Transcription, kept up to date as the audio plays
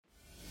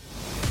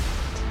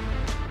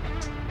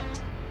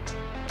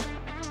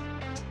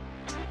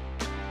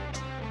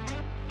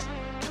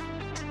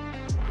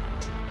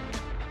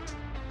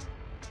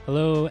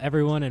Hello,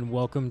 everyone, and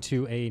welcome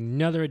to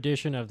another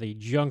edition of the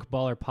Junk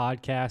Baller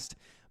Podcast.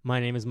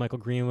 My name is Michael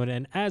Greenwood,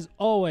 and as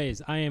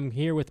always, I am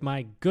here with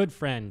my good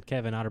friend,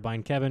 Kevin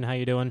Otterbein. Kevin, how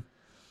you doing?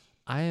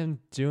 I am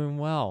doing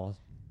well.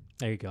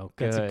 There you go.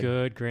 That's a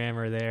good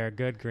grammar there.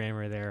 Good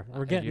grammar there.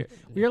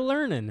 You're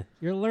learning.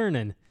 You're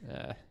learning.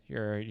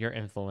 Your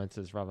influence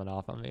is rubbing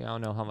off on me. I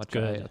don't know how much I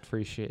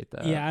appreciate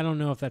that. Yeah, I don't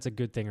know if that's a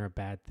good thing or a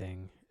bad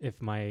thing,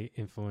 if my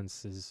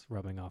influence is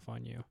rubbing off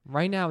on you.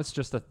 Right now, it's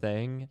just a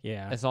thing.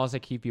 Yeah. As long as I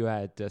keep you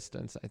at a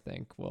distance, I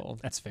think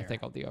that's fair. I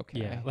think I'll be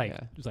okay. Yeah,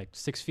 it was like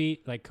 6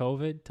 feet, like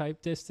COVID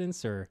type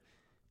distance, or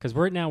because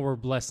we're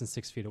less than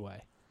 6 feet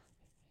away.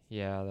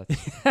 Yeah,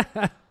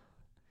 that's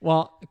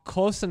well,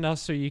 close enough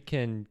so you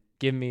can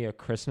give me a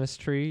Christmas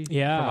tree for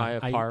my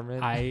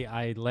apartment.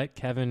 I let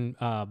Kevin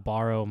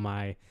borrow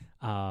my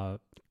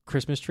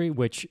Christmas tree,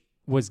 which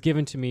was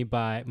given to me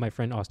by my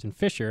friend Austin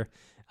Fisher,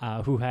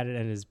 who had it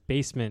in his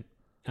basement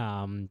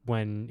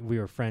when we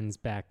were friends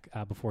back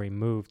before he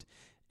moved,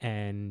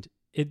 and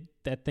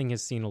that thing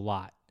has seen a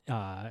lot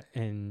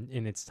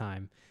in its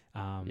time.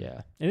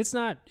 And it's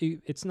not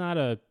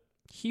a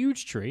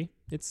huge tree.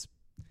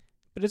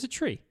 But it's a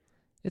tree.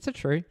 It's a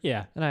tree.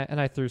 Yeah. And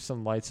I threw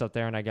some lights up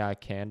there, and I got a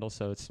candle,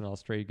 so it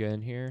smells pretty good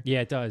in here.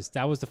 Yeah, it does.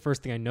 That was the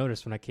first thing I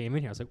noticed when I came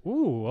in here. I was like,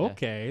 ooh,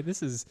 okay,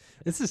 this is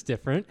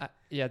different.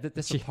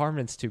 This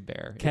apartment's too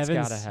bare. It's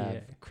got to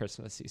have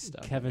Christmassy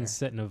stuff. Kevin's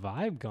setting a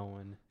vibe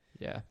going.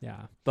 Yeah.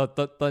 Yeah.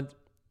 But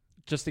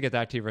just to get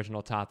back to the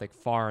original topic,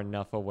 far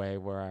enough away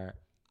where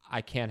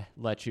I can't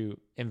let you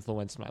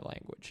influence my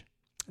language,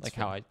 like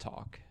how I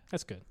talk.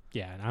 That's good.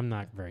 Yeah, and I'm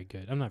not very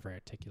good. I'm not very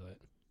articulate.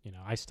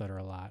 I stutter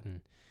a lot,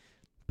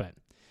 but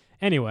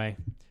anyway,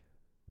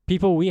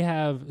 people, we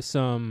have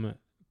some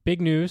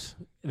big news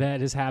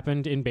that has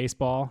happened in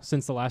baseball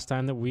since the last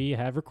time that we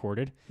have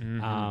recorded.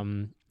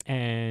 Mm-hmm.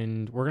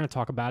 And we're going to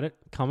talk about it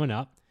coming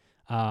up.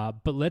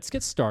 But let's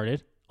get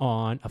started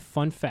on a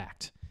fun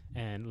fact.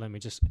 And let me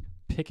just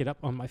pick it up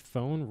on my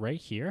phone right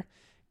here.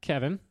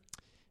 Kevin,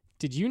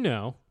 did you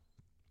know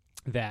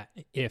that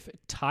if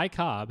Ty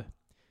Cobb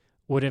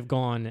would have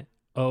gone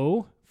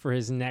 0 for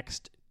his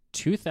next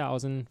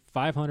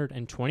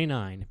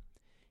 2,529,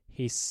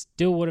 he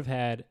still would have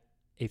had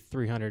a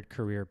 300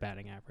 career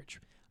batting average?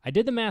 I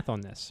did the math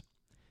on this.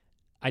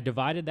 I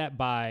divided that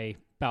by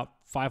about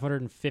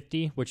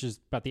 550, which is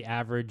about the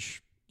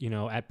average,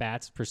 at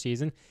bats per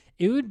season.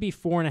 It would be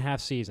 4.5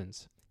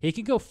 seasons. He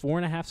could go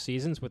 4.5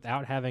 seasons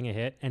without having a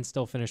hit and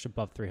still finish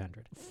above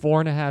 300.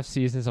 4.5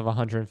 seasons of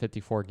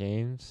 154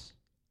 games.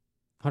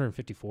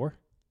 154?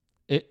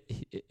 It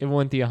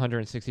wouldn't be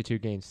 162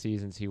 game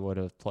seasons he would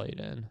have played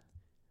in.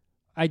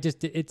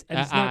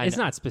 It's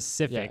not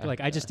specific. Yeah,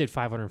 I just did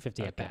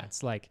 550 at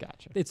bats.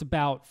 Gotcha. It's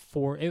about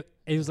 4.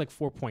 It was like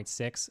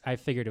 4.6. I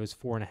figured it was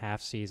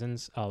 4.5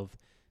 seasons of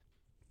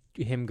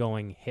him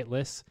going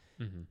hitless,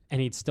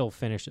 and he'd still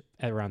finish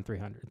at around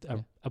 300,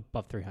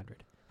 above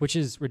 300, which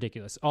is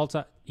ridiculous.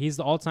 He's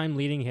the all-time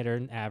leading hitter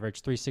in average,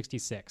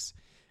 366,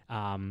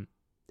 and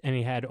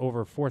he had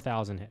over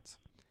 4,000 hits,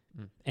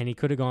 and he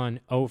could have gone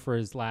 0 for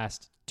his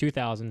last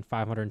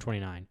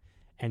 2,529,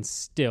 and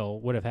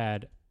still would have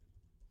had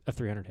a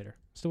 300 hitter.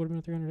 Still would have been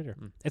a 300 hitter.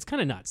 It's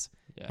kind of nuts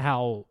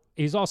how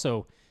he's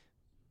also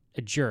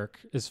a jerk.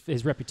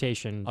 His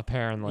reputation.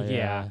 Apparently,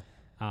 yeah.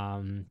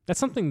 That's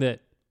something that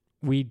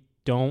we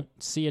don't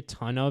see a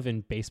ton of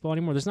in baseball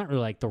anymore. There's not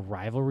really the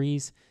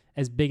rivalries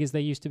as big as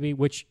they used to be,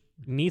 which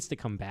needs to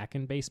come back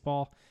in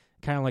baseball.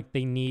 Kind of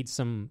they need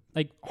some,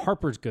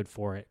 Harper's good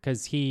for it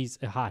because he's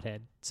a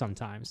hothead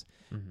sometimes,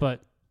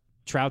 but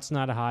Trout's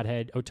not a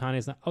hothead.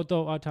 Ohtani's not,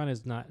 although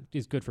Ohtani's not,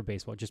 is good for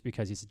baseball just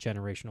because he's a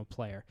generational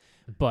player.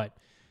 But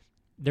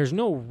there's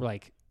no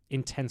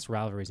intense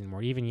rivalries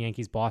anymore. Even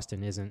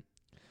Yankees-Boston isn't.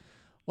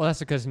 Well, that's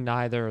because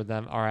neither of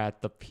them are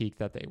at the peak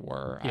that they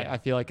were. Yeah. I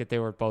feel like if they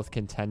were both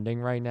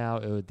contending right now,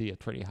 it would be a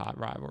pretty hot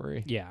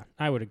rivalry. Yeah,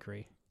 I would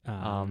agree.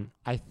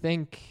 I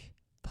think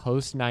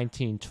post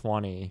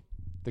 1920,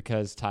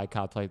 because Ty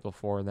Cobb played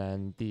before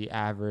then, the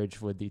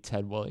average would be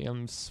Ted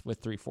Williams with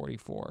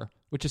 344,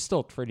 which is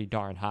still pretty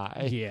darn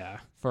high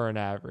for an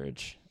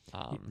average.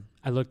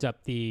 I looked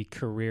up the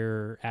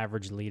career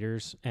average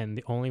leaders, and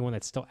the only one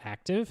that's still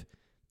active,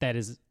 that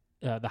is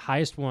the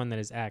highest one that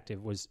is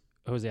active, was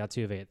Jose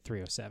Altuve at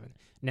 307.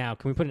 Now,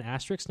 can we put an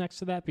asterisk next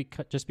to that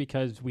just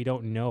because we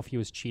don't know if he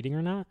was cheating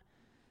or not?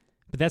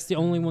 But that's the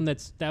only one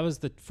that was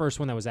the first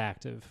one that was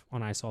active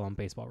I saw on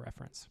Baseball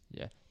Reference.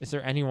 Yeah. Is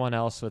there anyone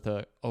else with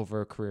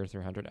over a career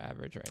 300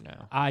 average right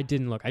now? I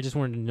didn't look. I just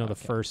wanted to know the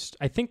first.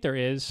 I think there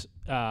is,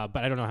 but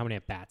I don't know how many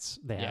at-bats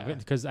they have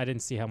because I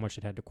didn't see how much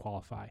it had to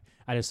qualify.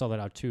 I just saw that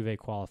Altuve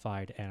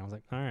qualified, and I was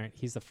like, all right,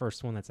 he's the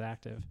first one that's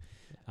active.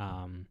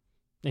 And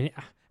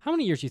how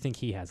many years do you think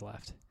he has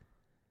left?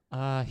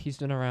 He's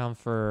been around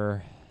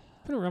for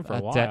a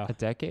while. A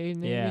decade,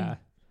 maybe? Yeah.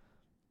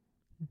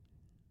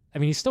 I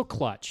mean, he's still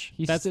clutch.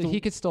 He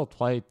could still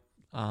play.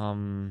 He's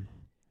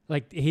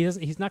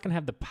not gonna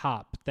have the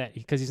pop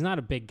because he's not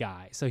a big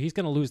guy, so he's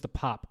gonna lose the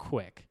pop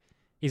quick.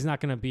 He's not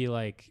gonna be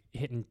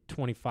hitting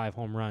 25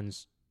 home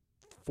runs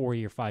 4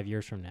 or 5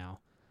 years from now.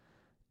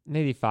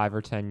 maybe 5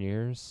 or 10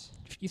 years.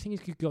 You think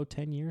he could go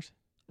 10 years?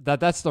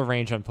 That's the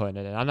range I'm putting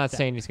it in. I'm not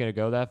saying he's going to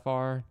go that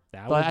far,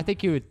 but I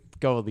think he would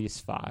go at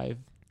least 5.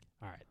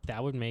 All right.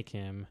 That would make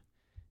him,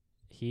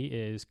 he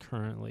is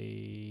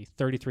currently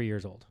 33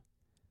 years old.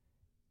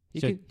 He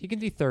can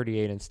be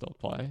 38 and still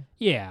play.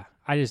 Yeah.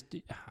 I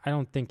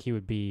don't think he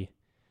would be,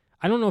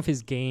 I don't know if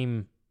his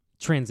game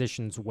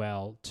transitions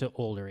well to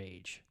older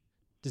age.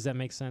 Does that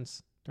make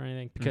sense or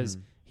anything? Because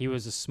he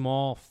was a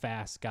small,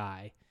 fast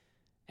guy,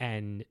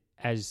 and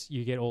as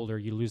you get older,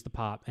 you lose the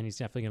pop, and he's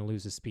definitely going to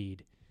lose his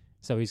speed.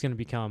 So he's going to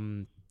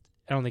become,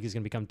 I don't think he's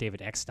going to become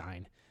David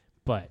Eckstein,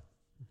 but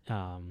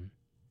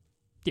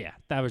yeah,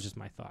 that was just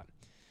my thought.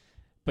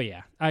 But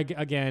yeah,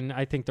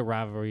 I think the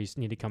rivalries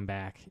need to come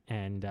back,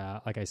 and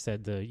like I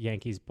said, the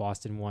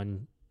Yankees-Boston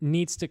one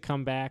needs to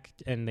come back,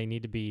 and they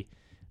need to be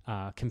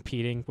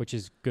competing, which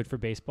is good for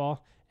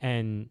baseball.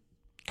 And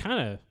kind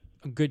of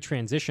a good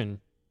transition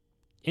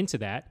into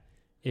that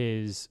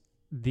is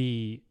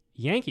the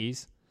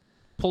Yankees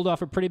pulled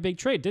off a pretty big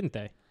trade, didn't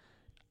they?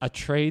 A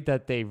trade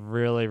that they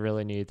really,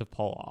 really needed to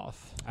pull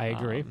off. I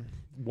agree.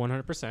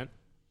 100%.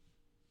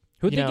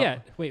 Who'd they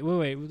get? Wait.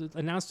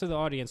 Announce to the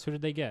audience, who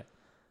did they get?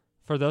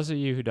 For those of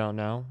you who don't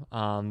know,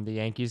 the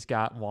Yankees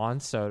got Juan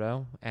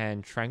Soto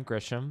and Trent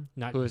Grisham,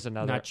 who is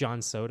another... Not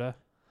John Soda?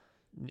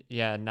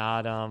 Yeah,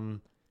 not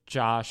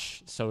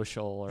Josh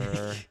Social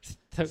or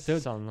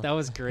something. That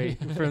was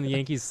great. From the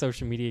Yankees'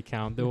 social media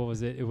account. What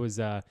was it? It was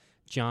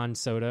John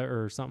Soda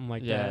or something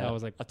like that. I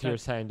was like... a tear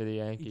saying to the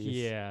Yankees.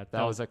 Yeah.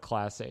 That was a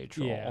Class A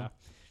troll. Yeah.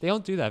 They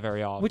don't do that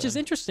very often. Which is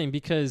interesting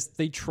because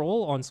they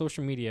troll on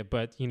social media,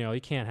 but,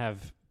 you can't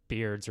have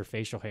beards or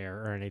facial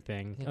hair or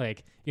anything. Yeah.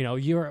 Like,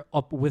 you're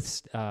up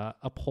with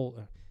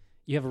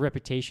you have a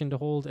reputation to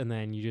hold, and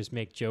then you just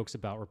make jokes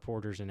about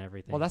reporters and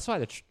everything. Well, that's why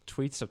the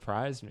tweets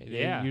surprised me.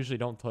 They usually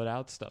don't put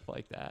out stuff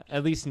like that,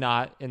 at least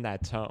not in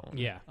that tone.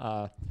 Yeah.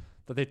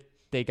 But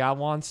they got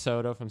Juan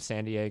Soto from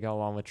San Diego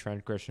along with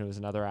Trent Grisham, who was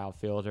another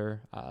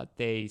outfielder.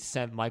 They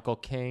sent Michael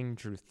King,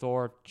 Drew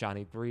Thorpe,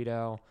 Johnny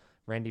Brito,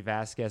 Randy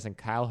Vasquez, and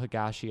Kyle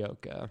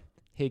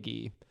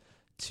Higgy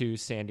to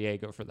San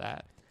Diego for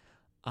that.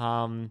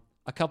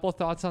 A couple of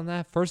thoughts on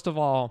that. First of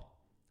all,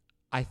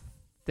 I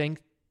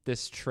think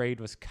this trade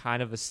was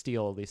kind of a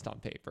steal, at least on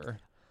paper.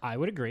 I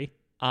would agree.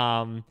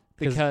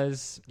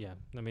 Because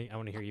I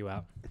want to hear you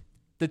out.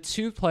 The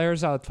two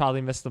players I would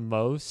probably miss the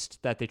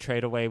most that they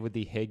trade away would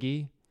be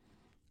Higgy.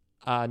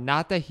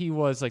 Not that he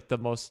was like the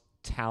most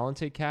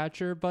talented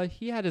catcher, but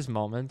he had his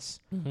moments.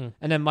 Mm-hmm.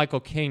 And then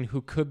Michael King,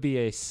 who could be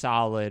a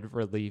solid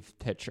relief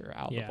pitcher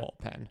out of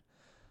the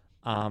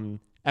bullpen.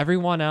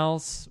 Everyone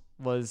else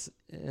was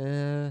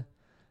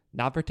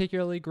not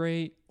particularly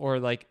great, or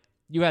like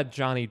you had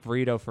Johnny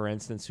Brito, for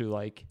instance, who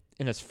like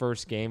in his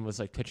first game was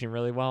like pitching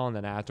really well, and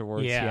then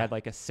afterwards he had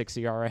like a 6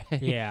 ERA.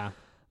 Yeah.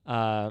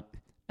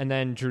 And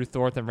then Drew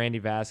Thorpe and Randy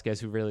Vasquez,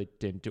 who really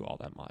didn't do all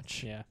that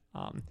much. Yeah.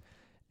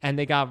 And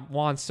they got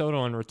Juan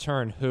Soto in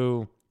return,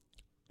 who,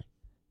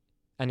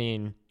 I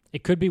mean,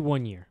 it could be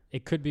 1 year.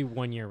 It could be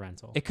 1 year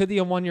rental. It could be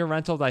a 1 year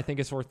rental, but I think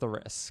it's worth the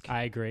risk.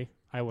 I agree.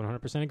 I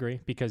 100% agree,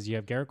 because you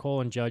have Garrett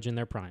Cole and Judge in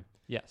their prime.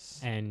 Yes.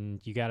 And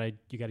you gotta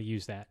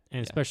use that.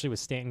 And especially with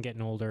Stanton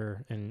getting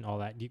older and all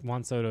that.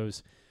 Juan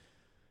Soto's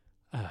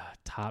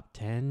top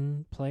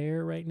 10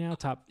 player right now.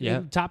 Top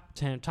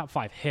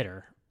 5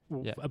 hitter.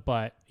 Yeah.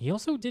 But he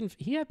also didn't,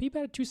 he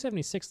batted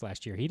 276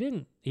 last year.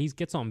 He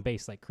gets on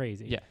base like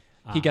crazy. Yeah.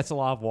 He gets a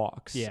lot of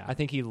walks. Yeah. I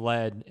think he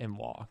led in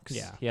walks.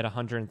 Yeah. He had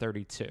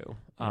 132.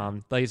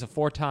 But he's a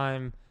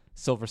 4-time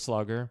Silver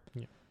Slugger.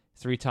 Yeah.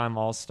 3-time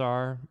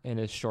All-Star in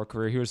his short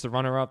career. He was the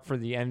runner-up for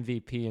the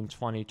MVP in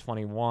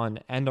 2021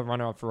 and the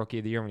runner-up for Rookie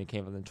of the Year when he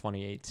came up in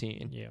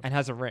 2018 and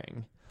has a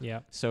ring.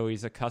 Yeah. So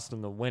he's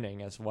accustomed to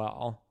winning as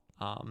well.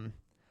 I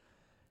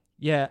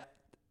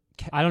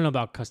don't know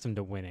about accustomed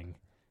to winning.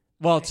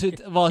 He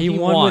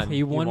won with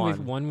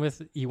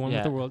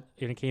the world,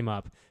 and it came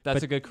up.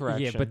 That's a good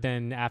correction. Yeah, but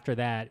then after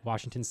that,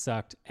 Washington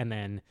sucked, and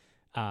then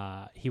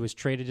he was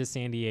traded to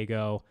San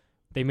Diego.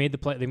 They made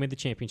the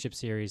championship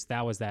series.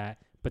 That was that.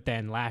 But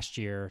then last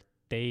year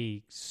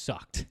they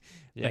sucked.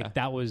 Yeah. Like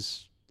that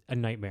was a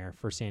nightmare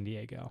for San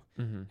Diego.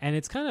 Mm-hmm. And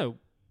it's kind of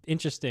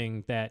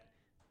interesting that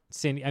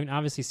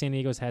obviously San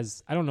Diego's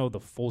has, I don't know the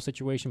full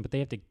situation, but they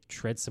have to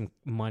tread some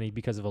money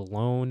because of a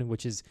loan,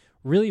 which is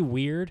really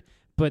weird.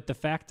 But the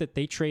fact that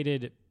they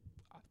traded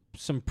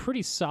some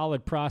pretty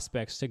solid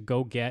prospects to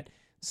go get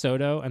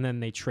Soto, and then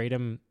they trade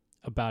him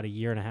about a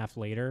year and a half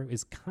later,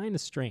 is kind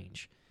of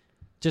strange.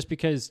 Just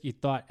because you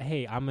thought,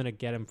 hey, I'm going to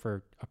get him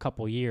for a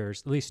couple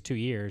years, at least 2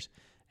 years,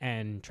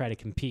 and try to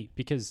compete,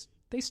 because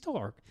they still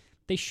are.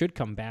 They should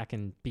come back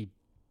and be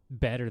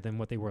better than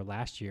what they were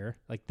last year.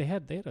 Like they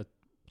had a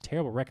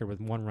terrible record with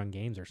 1-run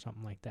games or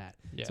something like that.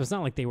 Yeah. So it's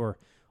not like they were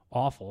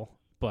awful,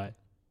 but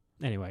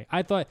anyway,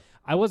 I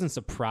wasn't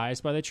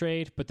surprised by the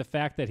trade, but the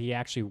fact that he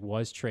actually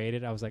was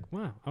traded, I was like,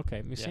 wow,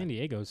 okay. San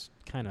Diego's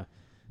kind of,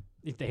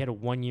 they had a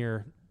 1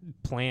 year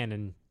plan,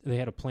 and they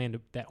had a plan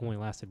that only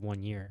lasted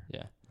 1 year.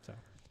 Yeah. So,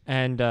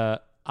 and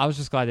I was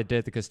just glad they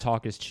did because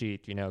talk is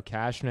cheap.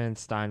 Cashman,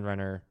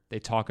 Steinbrenner, they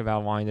talk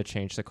about wanting to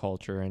change the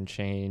culture and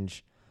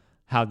change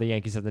how the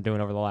Yankees have been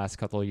doing over the last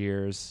couple of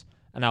years.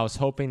 And I was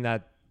hoping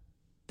that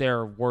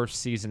their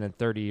worst season in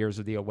 30 years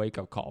would be a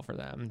wake-up call for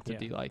them to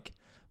be like,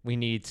 we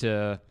need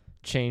to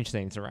change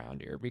things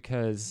around here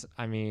because,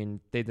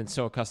 they've been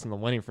so accustomed to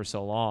winning for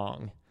so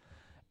long.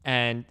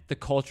 And the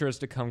culture has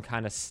become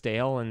kind of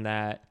stale in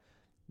that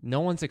no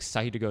one's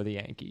excited to go to the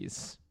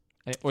Yankees.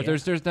 Or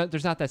there's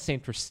not that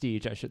same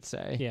prestige, I should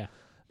say,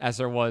 as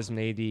there was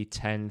maybe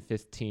 10,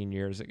 15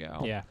 years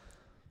ago. Yeah,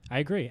 I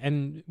agree.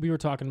 And we were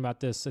talking about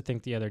this, I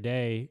think, the other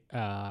day,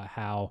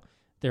 how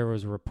there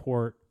was a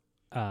report,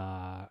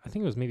 I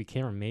think it was maybe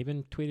Cameron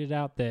Maven tweeted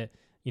out that,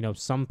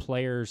 some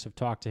players have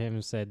talked to him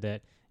and said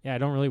that, I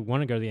don't really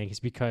want to go to the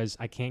Yankees because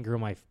I can't grow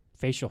my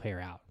facial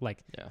hair out.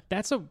 Like,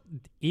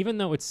 even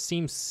though it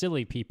seems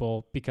silly,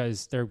 people,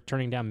 because they're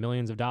turning down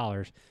millions of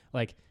dollars,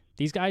 like,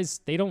 these guys,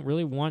 they don't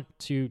really want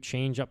to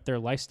change up their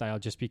lifestyle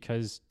just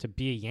because to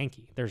be a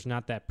Yankee. There's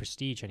not that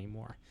prestige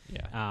anymore.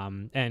 Yeah.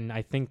 And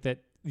I think that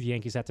the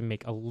Yankees have to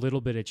make a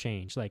little bit of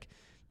change. Like,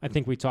 I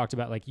think we talked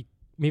about, like, you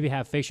maybe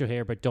have facial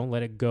hair, but don't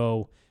let it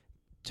go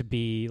to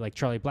be like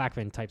Charlie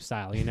Blackmon type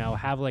style,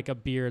 have like a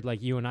beard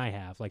like you and I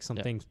have, like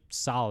something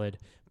solid,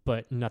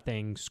 but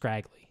nothing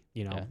scraggly.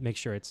 Make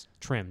sure it's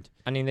trimmed.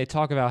 They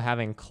talk about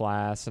having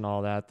class and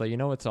all that, but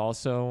it's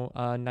also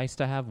nice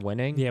to have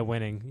winning. Yeah,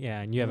 winning.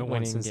 Yeah, and you haven't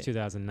won since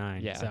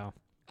 2009. Yeah. So.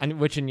 And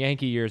which in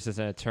Yankee years is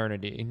an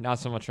eternity, not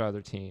so much for other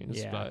teams.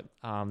 Yeah.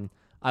 But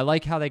I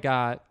like how they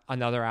got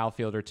another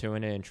outfielder to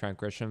it in Trent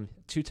Grisham,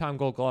 2-time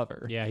Gold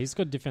Glover. Yeah, he's a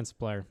good defensive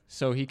player.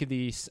 So he could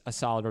be a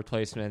solid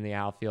replacement in the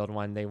outfield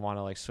when they want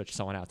to like switch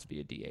someone out to be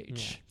a DH.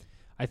 Yeah.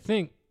 I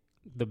think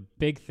the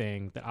big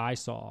thing that I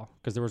saw,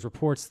 because there was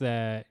reports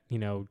that,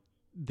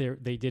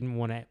 they didn't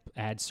want to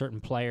add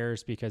certain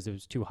players because it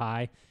was too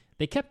high.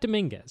 They kept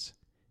Dominguez,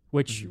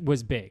 which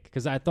was big,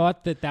 because I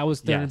thought that was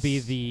going to be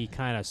the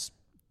kind of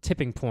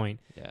tipping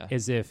point,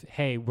 is if,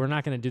 hey, we're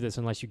not going to do this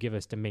unless you give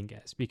us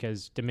Dominguez,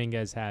 because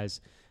Dominguez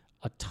has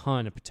a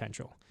ton of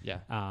potential. Yeah.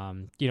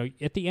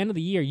 At the end of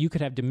the year, you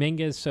could have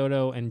Dominguez,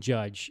 Soto, and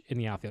Judge in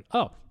the outfield.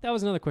 Oh, that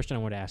was another question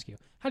I wanted to ask you.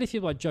 How do you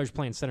feel about Judge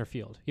playing center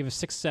field? You have a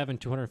 6'7",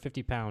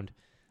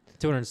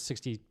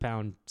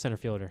 260-pound center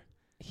fielder.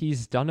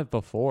 He's done it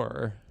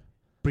before.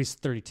 But he's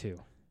 32.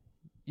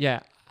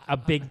 Yeah. A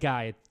big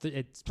guy.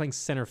 It's playing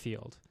center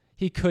field.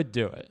 He could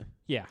do it.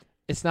 Yeah.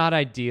 It's not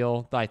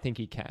ideal, but I think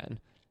he can.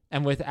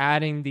 And with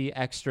adding the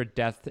extra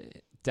depth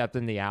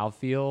in the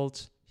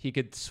outfield, he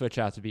could switch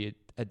out to be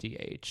a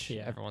DH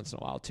every once in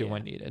a while, too,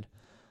 when needed.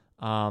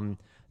 That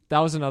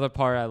was another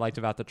part I liked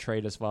about the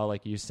trade as well.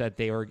 Like you said,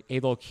 they were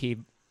able to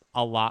keep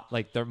a lot,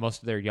 like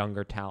most of their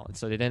younger talent.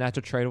 So they didn't have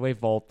to trade away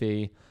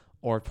Volpe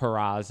or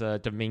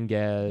Peraza,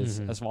 Dominguez,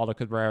 Oswaldo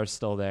Cabrera is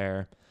still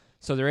there.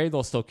 So they're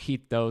able to still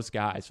keep those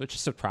guys, which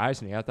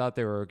surprised me. I thought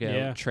they were going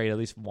to trade at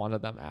least one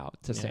of them out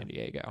to San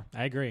Diego.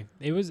 I agree.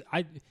 I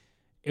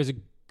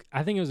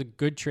think it was a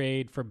good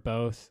trade for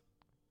both,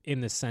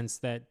 in the sense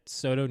that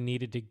Soto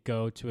needed to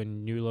go to a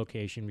new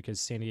location because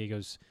San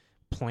Diego's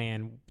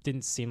plan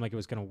didn't seem like it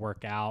was going to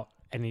work out,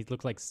 and it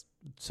looked like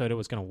Soto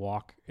was going to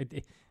walk.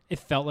 It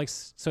felt like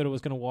Soto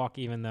was going to walk,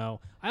 even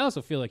though I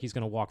also feel like he's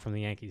going to walk from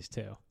the Yankees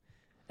too.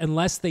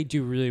 Unless they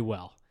do really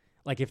well.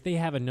 Like, if they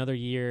have another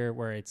year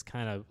where it's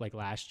kind of like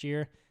last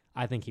year,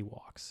 I think he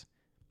walks.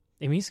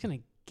 He's going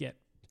to get,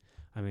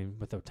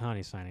 with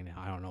Ohtani signing now,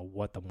 I don't know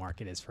what the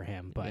market is for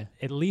him, but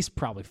at least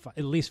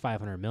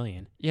 $500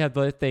 million. Yeah,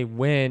 but if they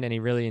win and he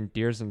really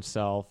endears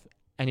himself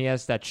and he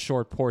has that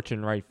short porch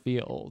in right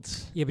field.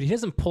 Yeah, but he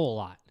doesn't pull a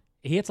lot.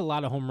 He hits a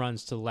lot of home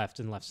runs to left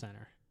and left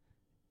center.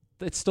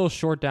 It's still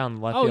short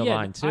down left field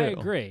line, too.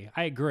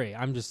 I agree.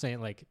 I'm just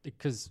saying, like,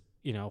 because...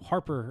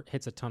 Harper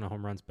hits a ton of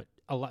home runs, but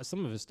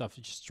some of his stuff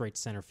is just straight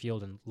center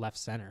field and left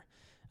center.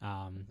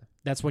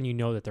 That's when you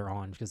know that they're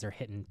on, because they're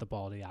hitting the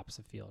ball to the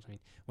opposite field.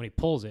 When he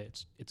pulls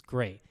it, it's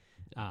great.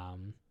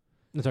 I'm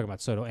talking about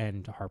Soto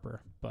and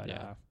Harper, but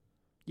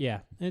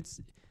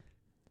it's.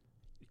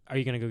 Are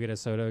you gonna go get a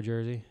Soto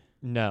jersey?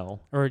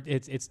 No, or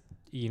it's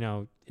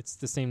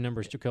the same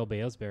number as Jacoby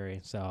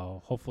Ellsbury,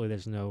 so hopefully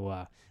there's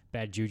no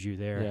bad juju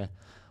there. Yeah.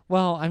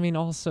 Well,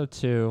 also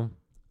too.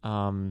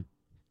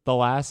 The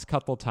last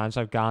couple times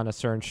I've gotten a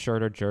certain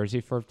shirt or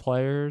jersey for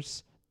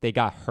players, they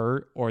got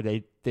hurt or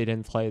they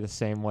didn't play the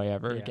same way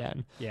ever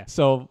again. Yeah.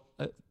 So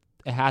it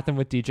happened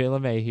with DJ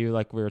LeMahieu,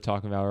 like we were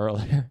talking about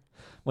earlier.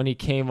 When he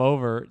came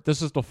over,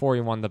 this was before he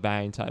won the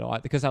batting title,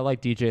 because I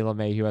like DJ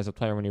LeMahieu as a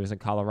player when he was in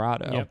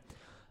Colorado. Yep.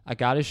 I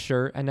got his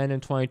shirt, and then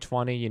in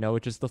 2020,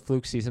 which is the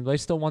fluke season, but they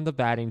still won the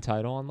batting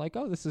title. I'm like,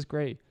 oh, this is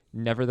great.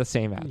 Never the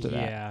same after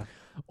that. Yeah.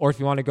 Or if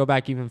you want to go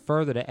back even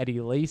further to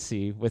Eddie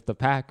Lacy with the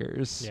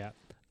Packers. Yeah.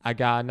 I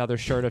got another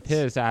shirt of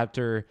his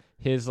after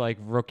his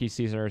rookie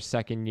season or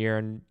second year,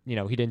 and he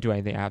didn't do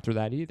anything after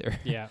that either.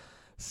 Yeah.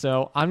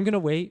 So I'm gonna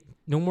wait.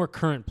 No more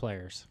current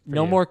players.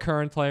 More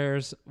current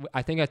players.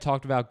 I think I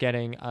talked about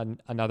getting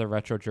another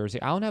retro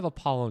jersey. I don't have a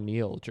Paul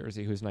O'Neill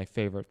jersey, who's my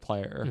favorite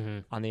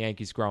player on the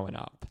Yankees growing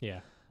up.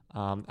 Yeah.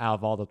 out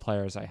of all the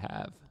players I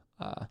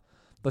have.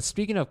 But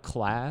speaking of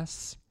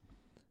class,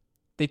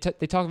 they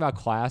talk about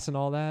class and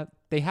all that.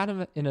 They had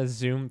him in a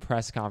Zoom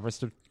press conference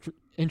to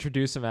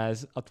introduce him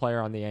as a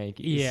player on the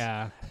Yankees.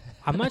 Yeah.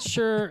 I'm not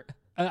sure.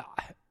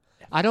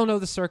 I don't know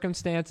the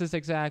circumstances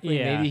exactly.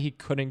 Yeah. Maybe he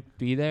couldn't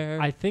be there.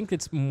 I think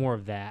it's more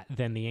of that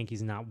than the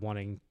Yankees not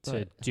wanting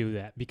to do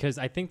that, because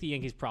I think the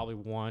Yankees probably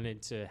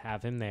wanted to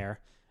have him there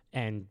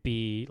and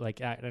be like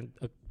at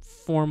a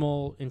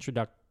formal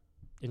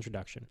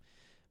introduction.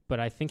 But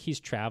I think he's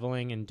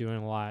traveling and doing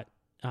a lot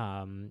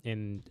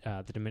in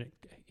the Dominican.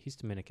 He's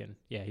Dominican.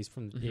 Yeah, he's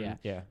from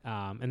Yeah.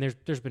 And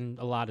there's been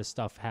a lot of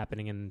stuff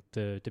happening in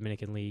the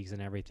Dominican leagues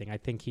and everything. I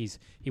think he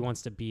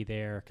wants to be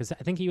there because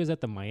I think he was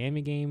at the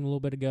Miami game a little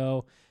bit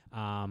ago.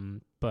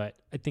 But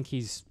I think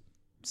he's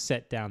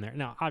set down there.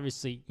 Now,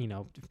 obviously,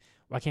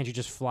 why can't you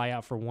just fly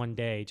out for one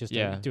day just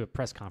to do a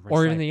press conference?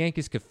 Or even the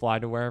Yankees could fly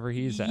to wherever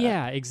he's at.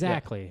 Yeah,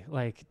 exactly. Yeah.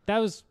 Like that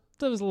was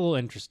a little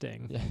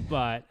interesting. Yeah.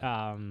 But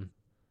I don't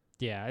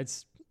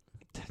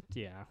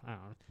know.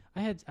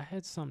 I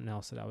had something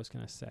else that I was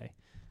gonna say.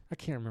 I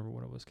can't remember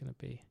what it was going to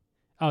be.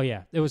 Oh,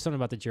 yeah. It was something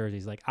about the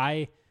jerseys. Like,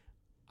 I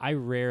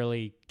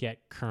rarely get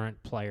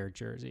current player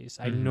jerseys.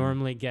 I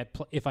normally get,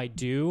 if I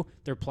do,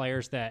 they're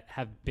players that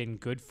have been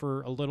good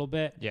for a little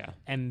bit. Yeah.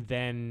 And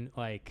then,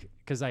 like,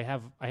 because I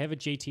have a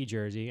JT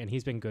jersey, and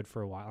he's been good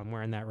for a while. I'm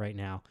wearing that right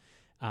now.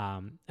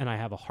 And I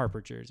have a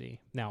Harper jersey.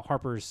 Now,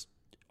 Harper's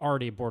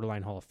already a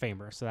borderline Hall of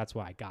Famer, so that's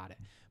why I got it.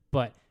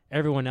 But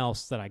everyone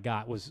else that I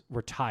got was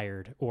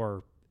retired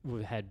or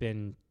had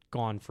been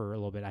gone for a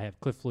little bit. I have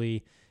Cliff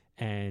Lee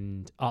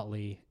and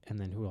Utley, and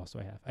then who else do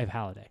I have? I have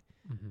Halladay.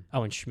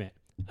 Oh, and Schmidt.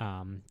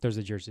 There's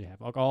the jersey I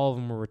have. Like, all of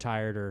them were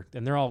retired,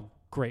 and they're all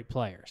great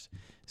players.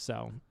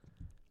 So,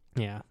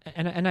 yeah.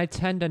 And I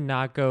tend to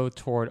not go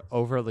toward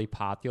overly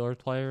popular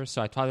players,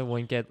 so I probably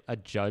wouldn't get a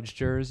Judge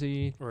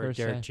jersey. Or a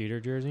Derek Jeter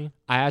jersey?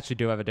 I actually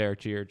do have a Derek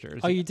Jeter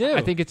jersey. Oh, you do?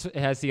 I think it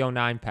has the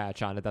 09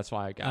 patch on it. That's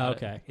why I got it.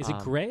 Okay. Is it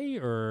gray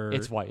or?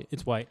 It's white.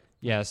 It's white.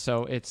 Yeah,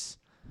 so it's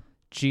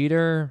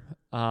Jeter,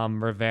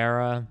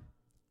 Rivera,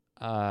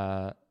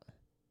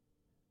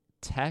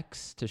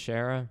 Tex,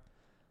 Teixeira.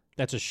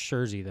 That's a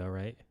jersey, though,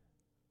 right?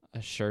 A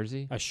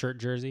jersey? A shirt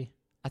jersey?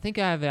 I think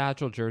I have the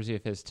actual jersey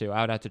of his, too.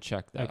 I would have to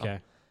check, though. Okay.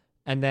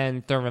 And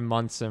then Thurman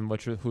Munson,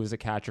 who was a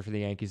catcher for the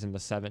Yankees in the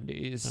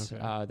 70s.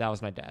 Okay. That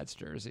was my dad's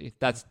jersey.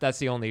 That's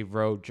the only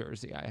road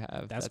jersey I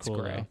have. That's cool,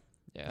 gray. though.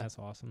 Yeah. That's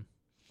awesome.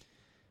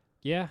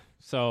 Yeah,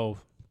 so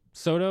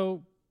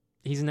Soto,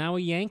 he's now a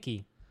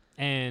Yankee.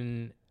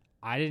 And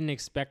I didn't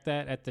expect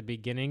that at the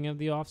beginning of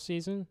the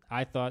offseason.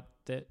 I thought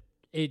that,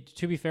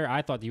 to be fair,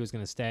 I thought he was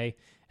going to stay,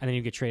 and then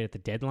he'd get traded at the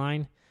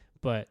deadline.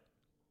 But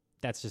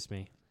that's just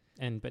me.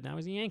 But now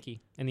he's a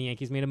Yankee, and the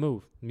Yankees made a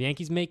move. The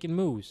Yankees making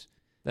moves.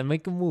 They're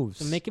making moves.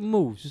 They're making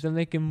moves. They're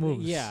making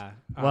moves. Yeah.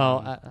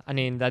 Well, I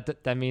mean,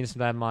 that means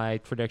that my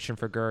prediction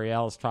for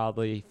Gurriel is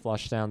probably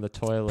flushed down the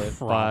toilet.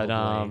 Probably.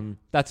 But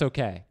that's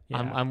okay. Yeah.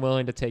 I'm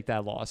willing to take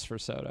that loss for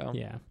Soto.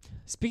 Yeah.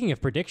 Speaking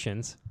of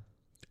predictions,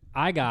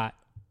 I got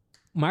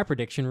my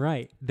prediction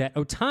right that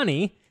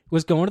Ohtani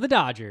was going to the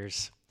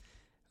Dodgers.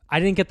 I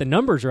didn't get the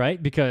numbers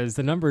right because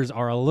the numbers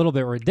are a little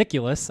bit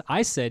ridiculous.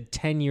 I said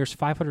 10 years,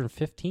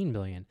 $515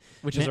 million.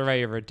 Which is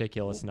already a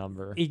ridiculous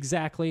number.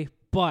 Exactly.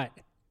 But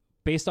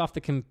based off the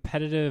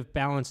competitive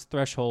balance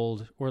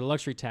threshold or the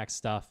luxury tax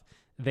stuff,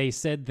 they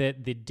said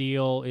that the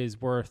deal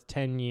is worth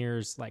 10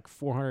 years, like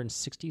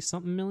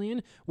 460-something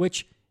million,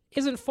 which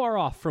isn't far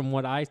off from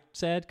what I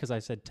said because I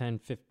said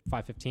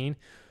 515.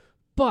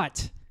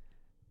 But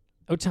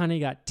Ohtani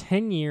got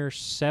 10 years,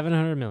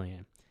 $700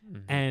 million.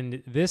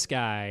 And this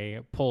guy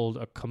pulled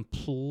a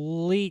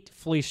complete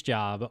fleece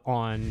job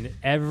on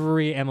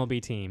every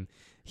MLB team.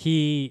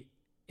 He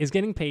is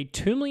getting paid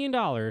 $2 million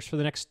for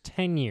the next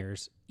 10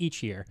 years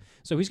each year.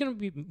 So he's going to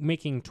be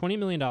making $20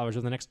 million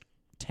over the next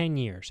 10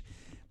 years.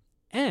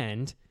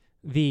 And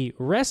the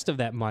rest of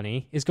that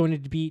money is going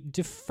to be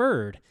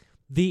deferred.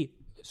 The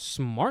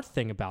smart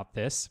thing about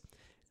this,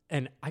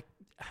 and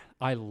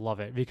I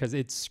love it because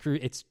it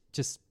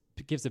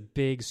gives a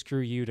big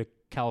screw you to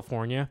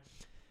California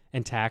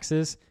and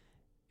taxes,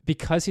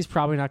 because he's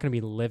probably not going to be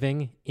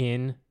living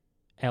in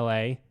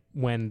LA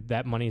when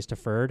that money is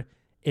deferred.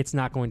 It's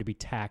not going to be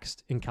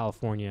taxed in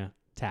California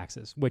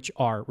taxes, which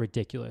are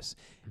ridiculous.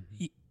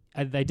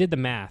 I did the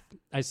math.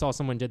 I saw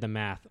someone did the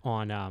math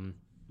on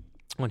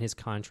his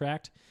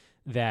contract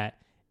that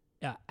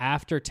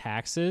after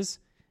taxes,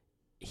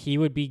 he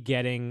would be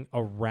getting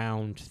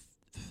around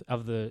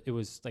it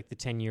was like the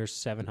 10 years,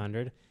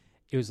 700.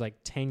 It was like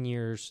 10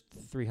 years,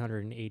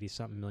 $380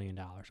 something million.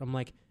 I'm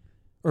like,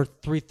 or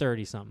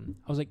 330 something.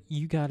 I was like,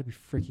 you got to be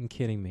freaking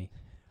kidding me.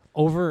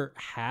 Over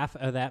half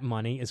of that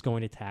money is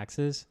going to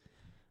taxes.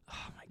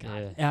 Oh my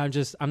God. Yeah.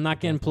 And I'm not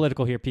getting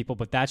political here, people,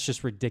 but that's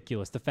just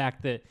ridiculous. The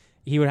fact that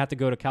he would have to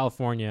go to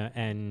California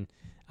and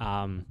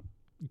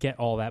get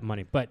all that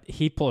money. But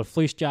he pulled a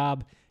fleece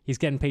job. He's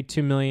getting paid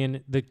 $2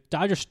 million. The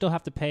Dodgers still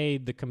have to pay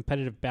the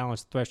competitive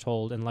balance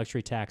threshold and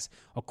luxury tax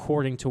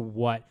according to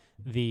what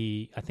I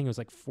think it was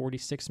like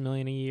 $46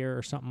 million a year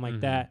or something like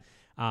that.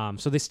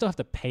 So they still have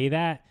to pay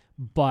that,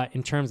 but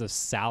in terms of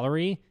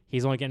salary,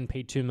 he's only getting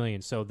paid $2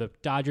 million. So the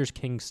Dodgers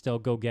can still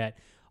go get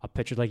a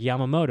pitcher like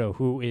Yamamoto,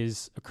 who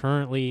is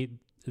currently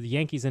the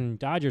Yankees and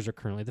Dodgers are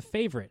currently the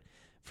favorite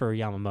for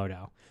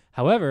Yamamoto.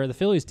 However, the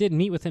Phillies did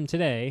meet with him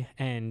today,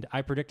 and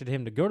I predicted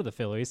him to go to the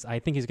Phillies. I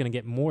think he's going to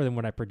get more than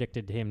what I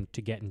predicted him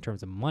to get in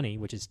terms of money,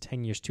 which is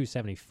 10 years,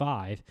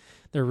 $275.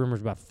 There are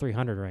rumors about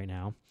 $300 right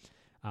now,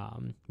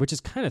 which is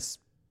kind of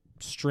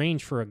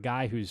strange for a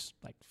guy who's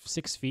like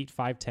 6 feet,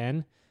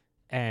 5'10",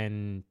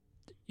 and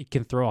he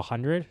can throw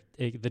 100.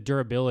 The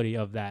durability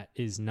of that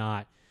does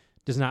not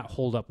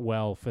hold up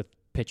well for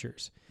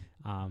pitchers.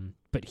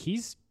 But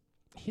he's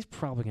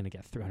probably going to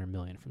get $300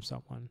 million from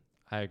someone.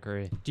 I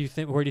agree.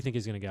 Where do you think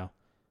he's going to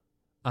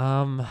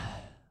go?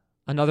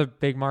 Another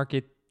big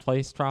market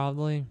place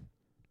probably.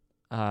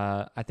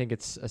 I think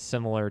it's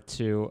similar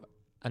to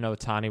an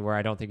Ohtani, where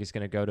I don't think he's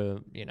going to go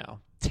to,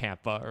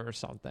 Tampa or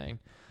something.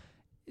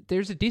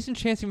 There's a decent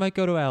chance he might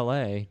go to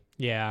LA.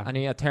 Yeah. I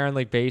mean,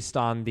 apparently based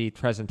on the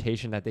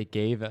presentation that they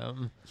gave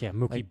him. Yeah,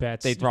 Mookie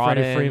Betts, they brought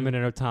Freddie Freeman,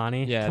 and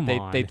Ohtani.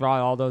 Yeah, they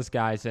brought all those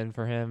guys in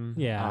for him.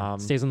 Yeah,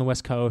 stays on the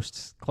West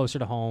Coast, closer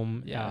to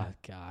home. Yeah. Oh,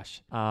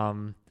 gosh.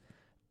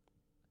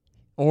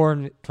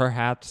 Or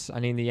perhaps,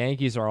 the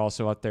Yankees are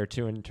also up there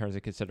too in terms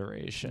of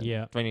consideration.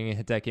 Yeah. Bringing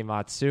in Hideki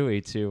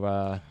Matsui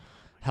to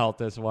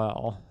help as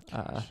well.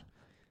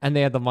 And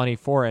they had the money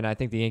for it, and I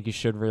think the Yankees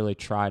should really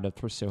try to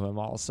pursue him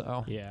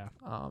also. Yeah.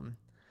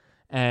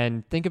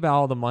 And think about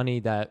all the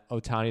money that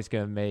Ohtani's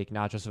going to make,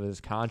 not just with his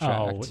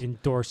contract. Oh,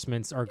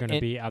 endorsements are going to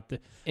be out there.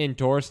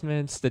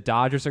 Endorsements. The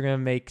Dodgers are going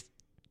to make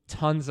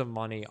tons of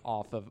money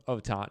off of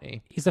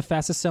Ohtani. He's the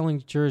fastest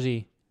selling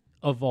jersey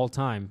of all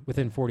time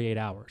within 48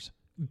 hours,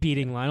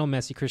 beating Lionel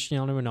Messi,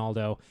 Cristiano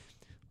Ronaldo.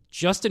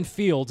 Justin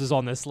Fields is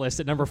on this list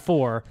at number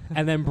 4,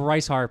 and then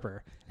Bryce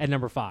Harper at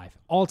number 5.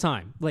 All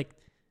time. Like,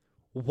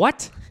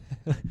 what?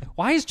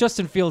 Why is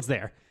Justin Fields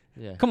there?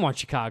 Yeah. Come on,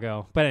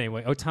 Chicago. But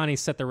anyway, Ohtani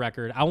set the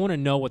record. I want to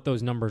know what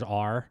those numbers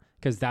are,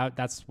 because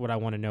that's what I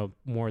want to know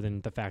more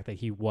than the fact that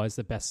he was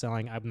the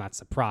best-selling. I'm not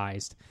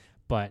surprised.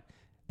 But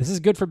this is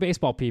good for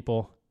baseball,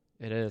 people.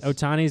 It is.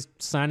 Ohtani's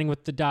signing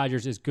with the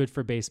Dodgers is good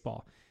for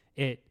baseball.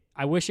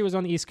 I wish it was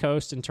on the East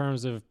Coast in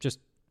terms of just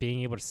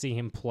being able to see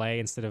him play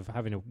instead of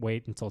having to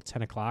wait until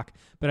 10 o'clock.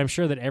 But I'm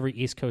sure that every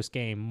East Coast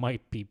game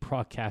might be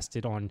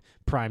broadcasted on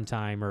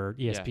primetime or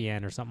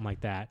ESPN or something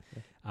like that.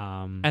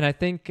 And I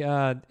think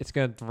it's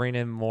going to bring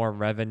in more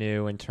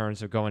revenue in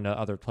terms of going to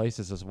other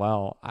places as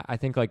well. I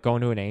think like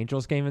going to an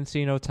Angels game and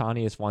seeing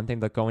Ohtani is one thing,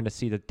 but going to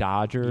see the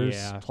Dodgers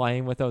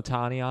playing with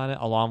Ohtani on it,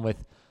 along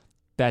with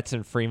Betts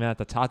and Freeman at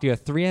the top. You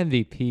have 3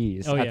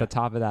 MVPs at the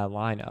top of that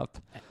lineup.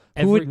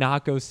 Who would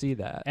not go see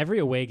that? Every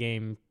away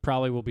game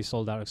probably will be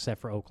sold out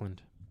except for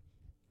Oakland.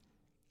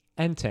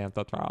 And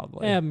Tampa,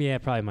 probably. Yeah,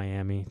 probably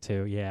Miami,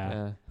 too,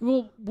 yeah.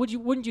 Well,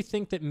 wouldn't you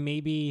think that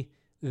maybe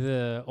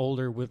the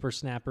older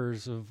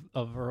whippersnappers of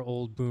our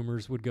old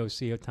boomers would go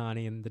see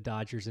Ohtani and the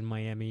Dodgers in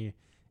Miami?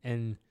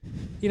 And,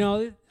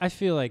 I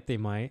feel like they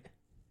might.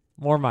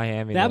 More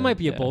Miami. That might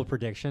be a bold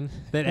prediction.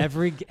 That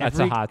every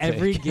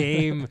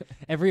game,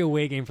 every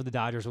away game for the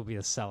Dodgers will be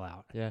a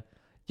sellout. Yeah.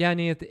 Yeah, I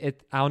mean,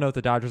 I don't know if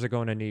the Dodgers are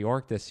going to New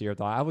York this year,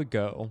 though. I would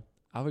go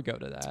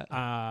to that.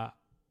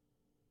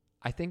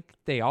 I think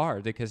they are,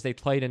 because they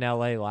played in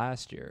L.A.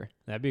 last year.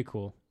 That'd be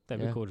cool.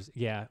 That'd be cool.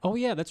 Yeah. Oh,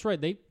 yeah, that's right.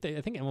 They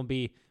I think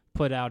MLB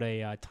put out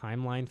a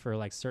timeline for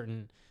like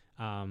certain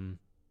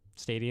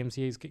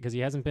stadiums because he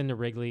hasn't been to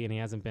Wrigley and he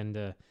hasn't been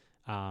to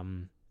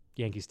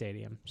Yankee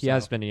Stadium. He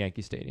has been to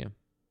Yankee Stadium.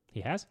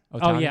 He has?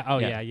 Ohtani? Oh,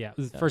 yeah.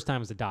 The first time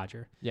was a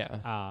Dodger.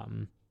 Yeah.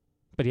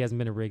 But he hasn't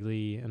been to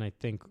Wrigley, and I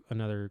think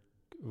another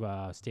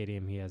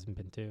stadium he hasn't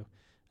been to,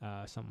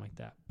 something like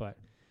that. But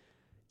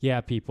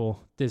yeah,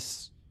 people,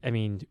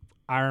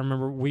 I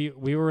remember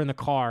we were in the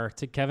car.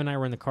 Kevin and I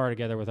were in the car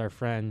together with our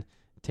friend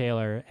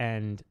Taylor,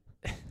 and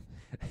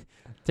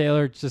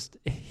Taylor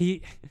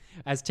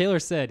as Taylor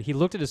said, he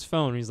looked at his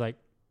phone and he's like,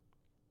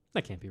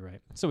 that can't be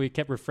right. So he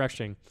kept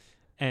refreshing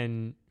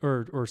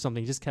or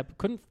something. He just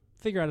couldn't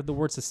figure out the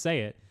words to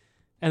say it.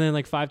 And then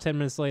like 5-10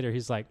 minutes later,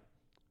 he's like,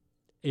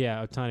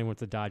 yeah, Ohtani went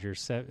to the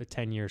Dodgers,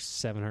 10 years,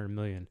 $700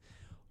 million.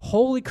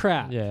 Holy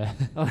crap. Yeah.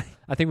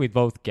 I think we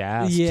both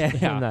gasped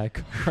in that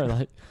car.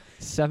 Like,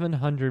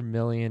 $700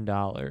 million.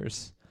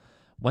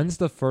 When's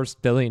the first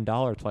 $1 billion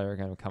player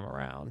going to come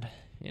around?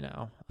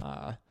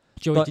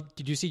 Joey,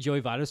 did you see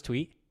Joey Votto's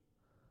tweet?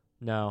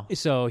 No.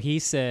 So he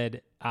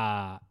said,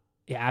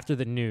 after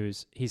the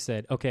news, he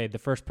said, okay, the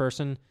first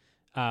person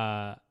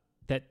that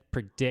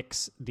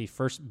predicts the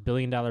first $1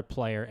 billion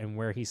player and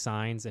where he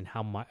signs and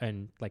how much,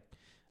 and like,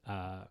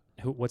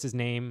 what's his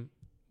name,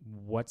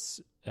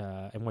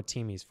 and what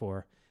team he's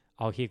for.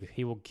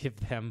 He will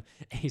give them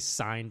a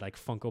signed like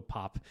Funko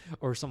Pop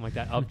or something like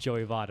that of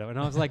Joey Votto. And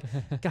I was like,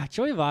 God,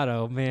 Joey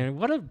Votto, man,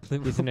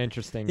 he's an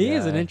interesting guy. He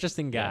is an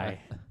interesting guy.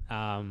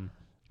 Yeah.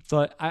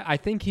 So I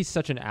think he's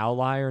such an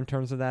outlier in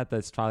terms of that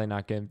it's probably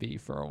not going to be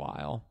for a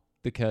while,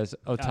 because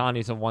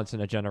Ohtani's a once in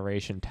a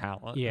generation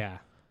talent. Yeah.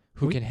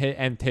 who can hit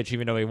and pitch,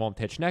 even though he won't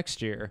pitch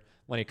next year.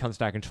 When he comes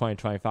back in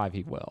 2025,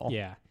 he will.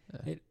 Yeah.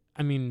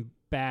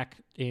 Back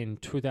in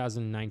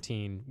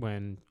 2019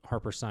 when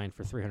Harper signed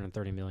for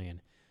 $330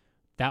 million,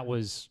 that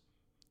was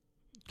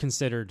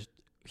considered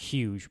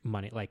huge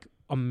money, like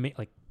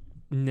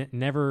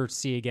never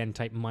see again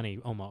type money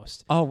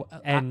almost.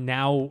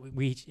 Now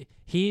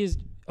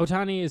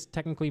Ohtani is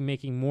technically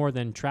making more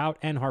than Trout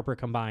and Harper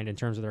combined in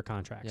terms of their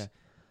contracts. Yeah.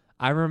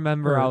 I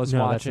remember I was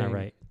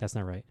watching. That's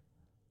not right.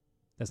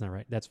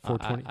 That's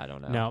 420. I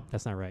don't know. No,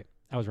 that's not right.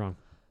 I was wrong.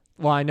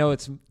 Well, I know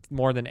it's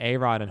more than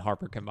A-Rod and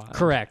Harper combined.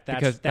 Correct.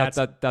 That's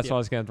what I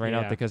was going to bring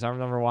up, because I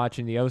remember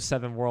watching the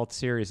 2007 World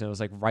Series, and it was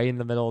like right in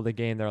the middle of the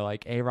game. They're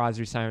like, A-Rod's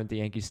resigning with the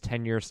Yankees,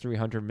 10 years,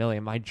 $300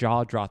 million. My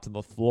jaw dropped to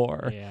the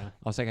floor. Yeah. I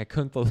was like, I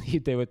couldn't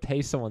believe they would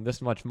pay someone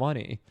this much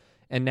money.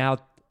 And now,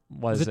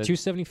 was it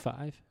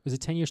 275? Was it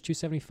 10 years,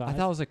 275? I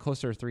thought it was like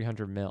closer to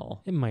 300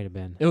 mil. It might have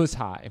been. It was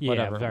high.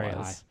 Whatever very it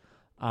was.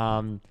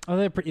 High.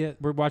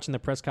 We're watching the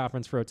press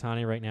conference for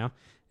Ohtani right now.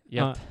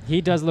 Yep.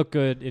 He does look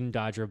good in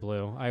Dodger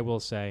blue, I will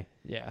say.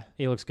 Yeah.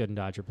 He looks good in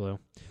Dodger blue.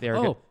 They are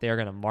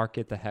going to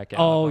market the heck out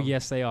of him. Oh,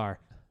 yes, they are.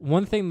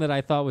 One thing that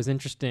I thought was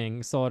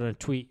interesting, saw it in a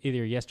tweet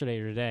either yesterday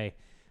or today,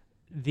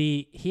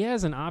 he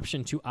has an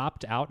option to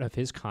opt out of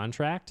his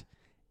contract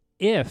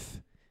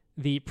if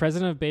the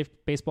president of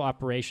baseball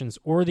operations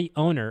or the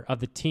owner of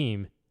the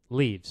team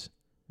leaves.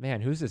 Man,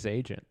 who's his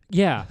agent?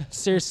 Yeah,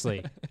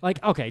 seriously.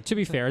 Like, okay, to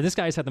be fair, this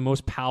guy's had the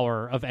most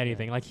power of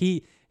anything. Like,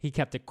 he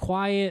kept it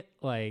quiet.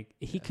 Like,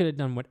 he could have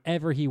done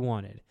whatever he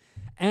wanted.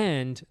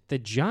 And the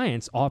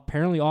Giants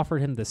apparently offered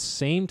him the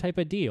same type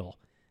of deal.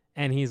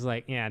 And he's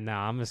like, yeah, no,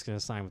 I'm just going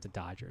to sign with the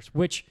Dodgers,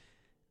 which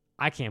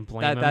I can't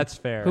blame him. That's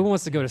fair. Who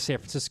wants to go to San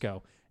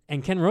Francisco?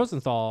 And Ken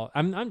Rosenthal,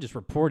 I'm just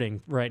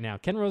reporting right now.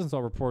 Ken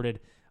Rosenthal reported,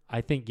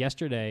 I think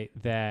yesterday,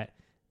 that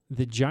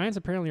the Giants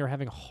apparently are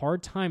having a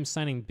hard time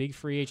signing big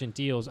free agent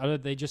deals.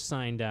 They just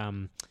signed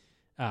the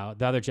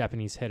other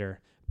Japanese hitter.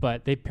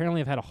 But they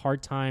apparently have had a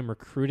hard time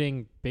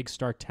recruiting big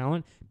star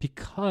talent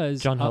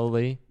because Jung-Ho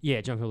Lee.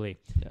 Yeah, Jung-Ho Lee.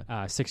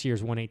 Yeah. 6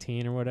 years,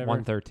 118 or whatever.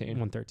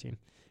 113.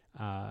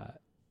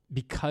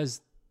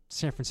 Because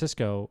San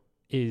Francisco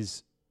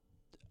is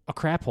a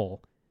crap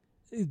hole.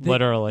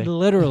 Literally.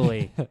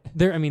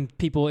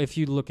 People, if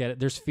you look at it,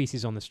 there's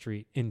feces on the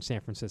street in San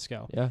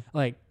Francisco. Yeah.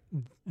 Like,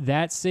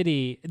 that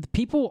city,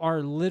 people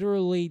are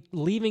literally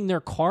leaving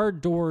their car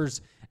doors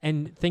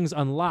and things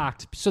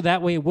unlocked so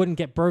that way it wouldn't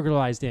get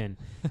burglarized in.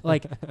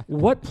 Like,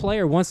 what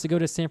player wants to go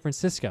to San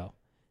Francisco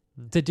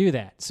to do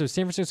that? So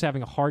San Francisco's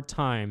having a hard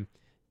time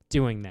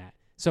doing that.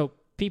 So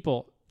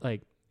people,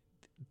 like,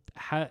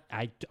 I'm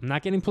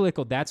not getting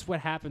political. That's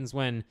what happens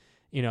when,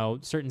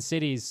 certain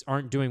cities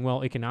aren't doing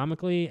well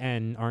economically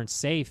and aren't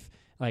safe.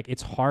 Like,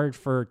 it's hard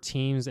for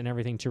teams and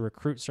everything to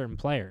recruit certain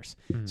players.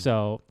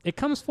 So it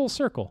comes full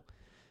circle.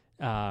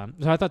 So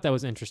I thought that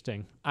was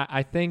interesting.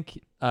 I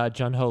think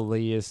Jung-Ho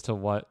Lee is to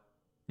what,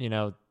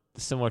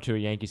 similar to a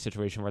Yankee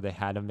situation where they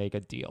had to make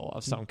a deal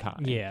of some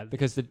kind. Yeah.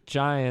 Because the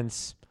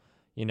Giants,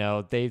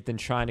 they've been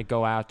trying to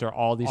go after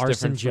all these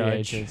different free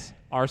agents.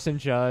 Arson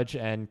Judge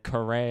and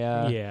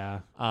Correa. Yeah.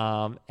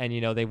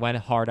 And, they went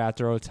hard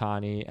after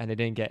Ohtani, and they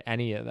didn't get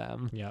any of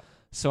them. Yep.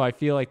 So I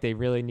feel like they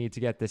really need to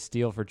get this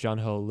deal for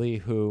Jung-Ho Lee,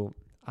 who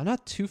I'm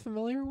not too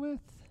familiar with.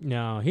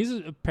 No, he's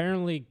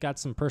apparently got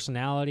some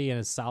personality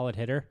and a solid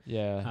hitter.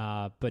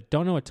 Yeah. But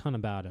don't know a ton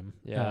about him.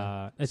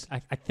 Yeah.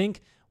 I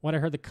think what I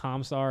heard the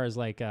comps are is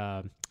like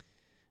kind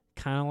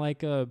of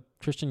like a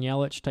Christian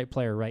Yelich type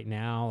player right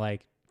now,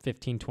 like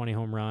 15, 20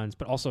 home runs,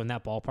 but also in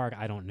that ballpark,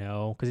 I don't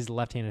know, because he's a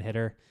left-handed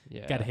hitter.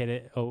 Yeah. Got to hit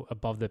it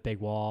above the big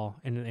wall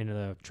into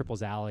the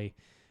triples alley.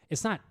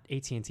 It's not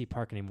AT&T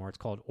Park anymore. It's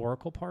called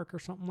Oracle Park or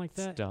something like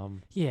that. It's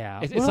dumb. Yeah,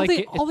 it's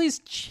like all these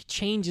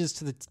changes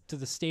to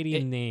the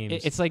stadium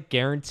names. It's like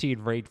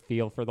guaranteed rate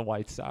field for the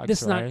White Sox.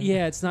 It's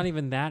not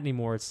even that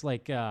anymore. It's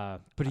like,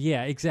 but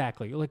yeah,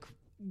 exactly. Like,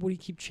 what do you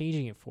keep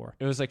changing it for?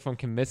 It was like from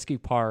Comiskey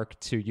Park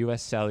to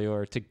U.S.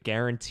 Cellular to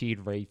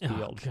guaranteed rate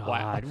field. Oh, God,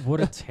 wow,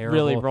 what a terrible.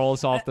 Really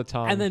rolls off the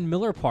tongue. And then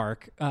Miller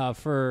Park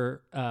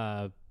for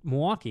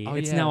Milwaukee,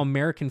 it's now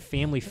American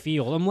Family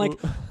Field. I'm like,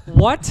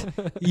 what?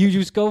 You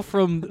just go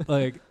from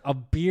like a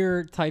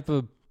beer type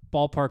of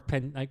ballpark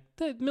pen, like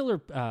the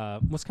Miller,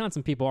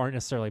 Wisconsin people aren't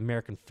necessarily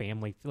American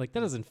Family. Like,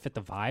 that doesn't fit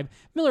the vibe.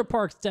 Miller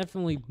Park's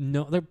definitely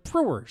they're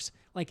brewers.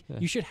 Like,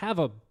 you should have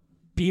a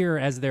beer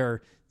as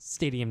their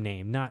stadium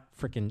name, not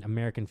freaking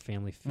American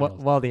Family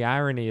Field. Well, the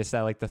irony is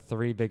that like the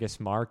three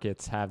biggest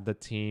markets have the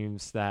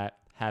teams that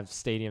have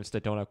stadiums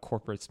that don't have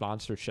corporate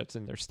sponsorships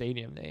in their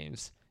stadium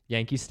names.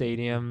 Yankee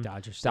Stadium,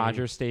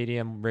 Dodger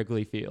Stadium,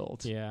 Wrigley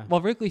Field. Yeah.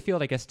 Well, Wrigley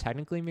Field, I guess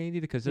technically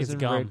maybe because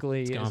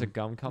Wrigley is a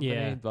gum company.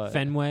 Yeah. But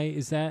Fenway,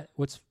 is that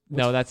what's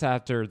no? That's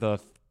after the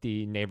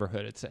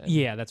neighborhood it's in.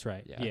 Yeah, that's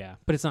right. Yeah,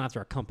 but it's not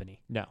after a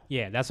company. No.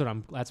 Yeah, that's what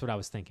I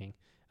was thinking.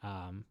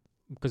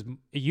 Because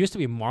it used to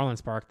be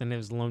Marlins Park, then it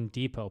was Lone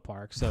Depot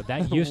Park. So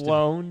that used to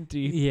Lone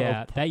Depot.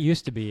 Yeah, that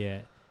used to be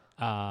it.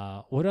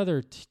 What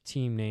other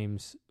team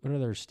names? What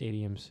other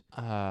stadiums?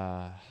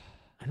 I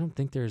don't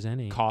think there's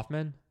any.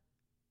 Kauffman.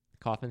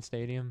 Kauffman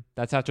Stadium.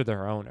 That's after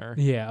their owner.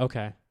 Yeah,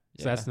 okay.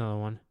 So Yeah. that's another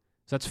one.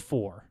 So that's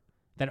 4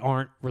 that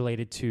aren't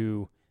related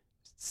to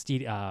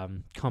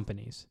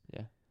companies.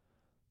 Yeah.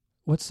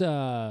 What's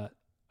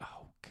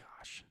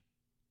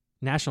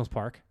Nationals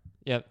Park.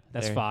 Yep.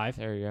 That's there, 5.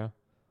 There you go.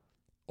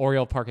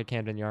 Oriole Park at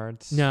Camden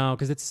Yards. No,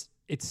 because it's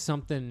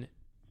something.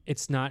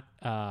 It's not.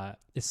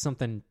 It's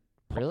something.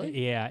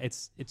 Really? Yeah.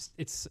 It's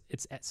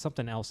at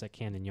something else at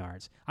Camden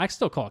Yards. I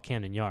still call it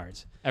Camden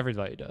Yards.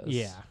 Everybody does.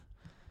 Yeah.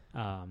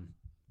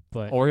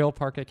 But Oriole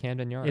Park at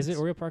Camden Yards. is it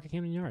Oriole Park at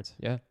Camden Yards?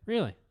 Yeah.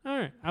 Really? All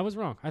right. I was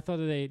wrong. I thought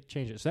that they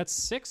changed it. So that's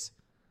 6.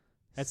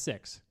 That's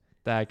 6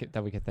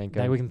 That we could think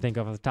that of. we can think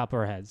of off the top of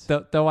our heads.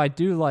 Though I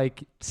do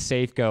like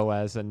Safeco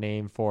as a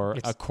name for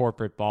It's- a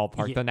corporate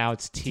ballpark. Yeah, Though now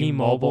it's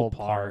T-Mobile T-Mobile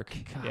Park.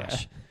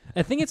 Gosh. Yeah.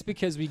 I think it's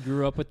because we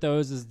grew up with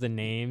those as the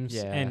names,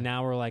 Yeah. and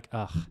now we're like,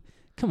 ugh,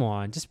 come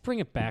on, just bring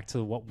it back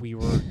to what we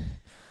were.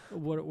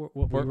 what we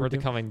We're were doing.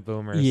 becoming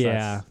boomers.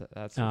 Yeah.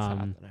 That's what's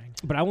happening.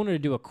 But I wanted to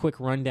do a quick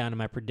rundown of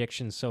my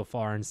predictions so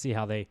far and see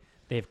how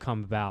they've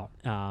come about.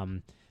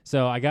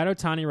 So I got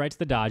Ohtani right to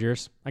the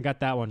Dodgers. I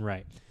got that one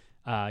right.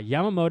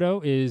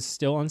 Yamamoto is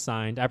still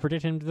unsigned. I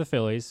predicted him to the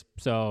Phillies,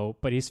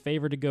 but he's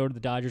favored to go to the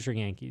Dodgers or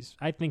Yankees.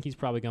 I think he's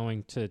probably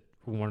going to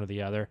one or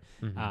the other.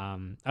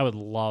 Mhm. I would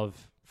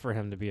love for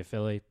him to be a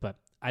Philly, but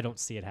I don't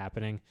see it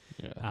happening.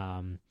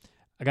 Yeah.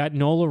 I got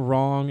Nola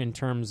wrong in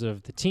terms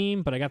of the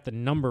team, but I got the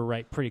number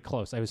right pretty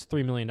close. I was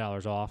 $3 million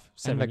off.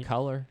 And the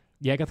color.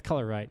 Yeah, I got the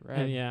color right.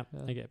 Right. Yeah,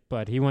 Yeah. I get.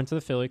 But he went to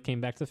the Philly, came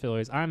back to the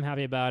Phillies. I'm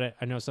happy about it.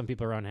 I know some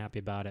people are unhappy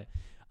about it,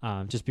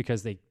 just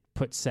because they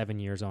put 7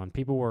 years on.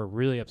 People were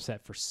really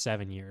upset for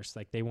 7 years.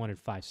 Like they wanted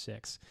 5,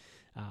 6.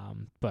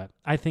 But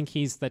I think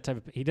he's that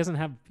type of. He doesn't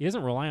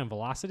rely on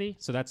velocity,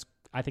 so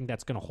I think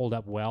that's going to hold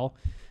up well.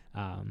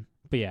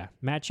 But yeah,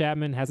 Matt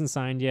Chapman hasn't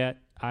signed yet.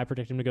 I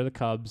predict him to go to the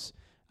Cubs.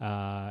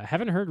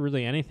 Haven't heard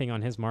really anything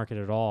on his market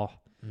at all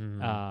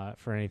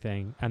for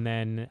anything. And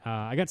then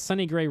I got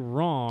Sonny Gray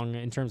wrong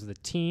in terms of the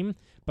team,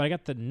 but I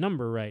got the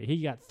number right.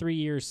 He got 3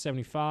 years,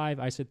 75.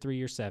 I said 3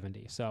 years,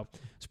 70. So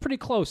it's pretty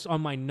close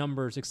on my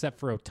numbers except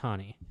for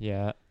Ohtani.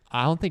 Yeah.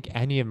 I don't think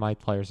any of my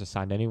players are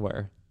signed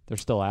anywhere. They're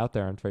still out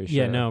there, I'm pretty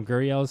sure. Yeah, no,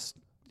 Gurriel's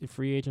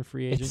free agent.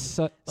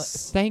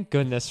 Thank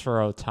goodness for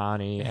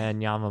Ohtani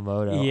and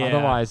Yamamoto. Yeah.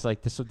 Otherwise,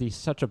 this would be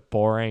such a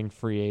boring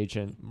free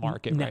agent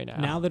market right now.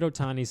 Now that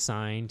Ohtani's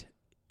signed,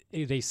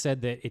 they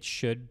said that it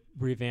should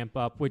revamp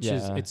up, which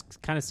is it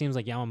kind of seems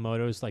like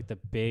Yamamoto's like the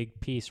big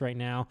piece right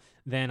now.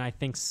 Then I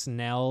think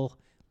Snell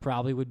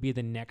probably would be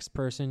the next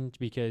person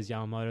because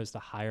Yamamoto's the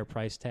higher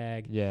price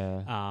tag.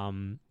 Yeah.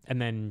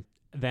 And then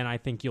I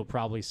think you'll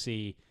probably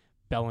see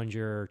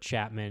Bellinger,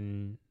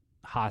 Chapman,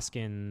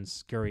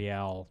 Hoskins,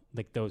 Gurriel,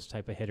 like those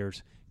type of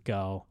hitters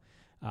go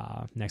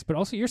next. But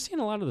also you're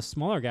seeing a lot of the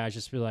smaller guys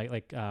just be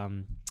like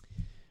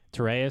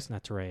Torreyes.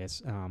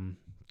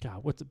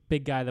 God, what's the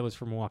big guy that was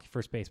from Milwaukee,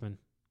 first baseman?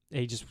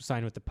 He just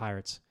signed with the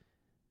Pirates.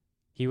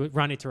 He was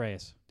Ronnie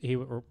Torreyes.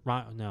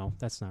 No,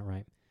 that's not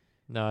right.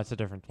 No, it's a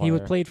different player. He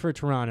played for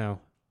Toronto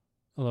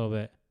a little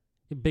bit.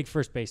 Big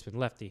first baseman,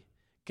 lefty.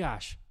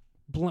 Gosh.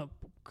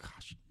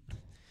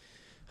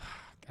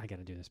 I got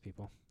to do this,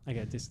 people. I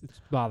got this. It's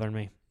bothering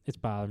me.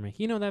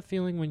 You know that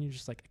feeling when you're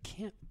just like, I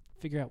can't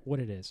figure out what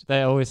it is.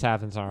 That always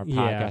happens on our podcast.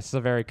 Yeah. It's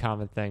a very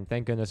common thing.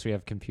 Thank goodness we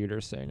have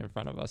computers sitting in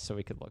front of us so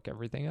we could look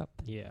everything up.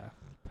 Yeah.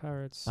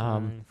 Pirates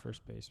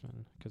first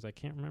baseman, because I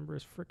can't remember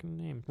his freaking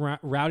name.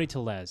 Rowdy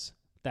Tellez.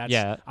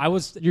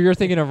 You're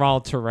thinking of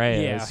Ronald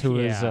Torreyes, Yeah, who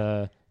is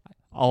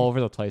all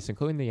over the place,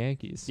 including the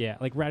Yankees. Yeah,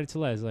 like Rowdy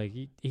Tellez. Like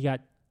he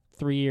got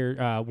 1 year,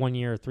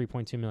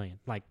 $3.2 million.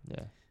 Like,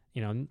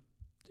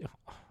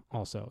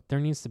 also there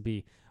needs to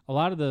be a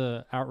lot of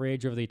the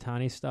outrage over the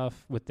Ohtani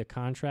stuff with the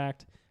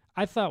contract.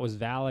 I thought was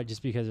valid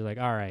just because they're like,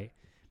 all right,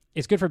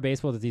 it's good for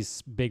baseball that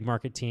these big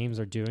market teams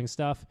are doing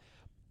stuff,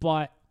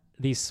 but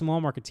these small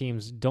market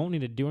teams don't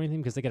need to do anything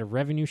because they get a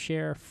revenue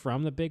share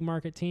from the big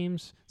market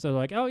teams. So they're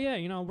like, oh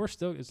yeah, we're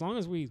still, as long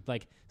as we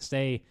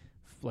stay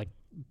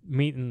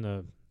meeting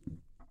the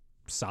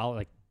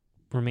solid,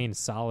 remain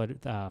solid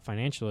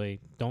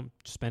financially, don't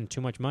spend too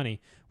much money,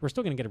 we're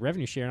still going to get a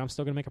revenue share and I'm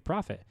still going to make a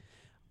profit.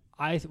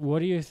 What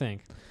do you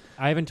think?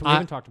 We haven't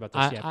talked about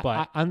this yet,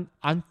 but I'm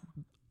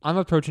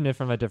approaching it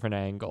from a different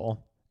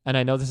angle. And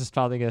I know this is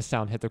probably going to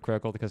sound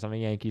hypocritical because I'm a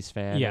Yankees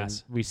fan.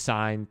 Yes. And we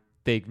signed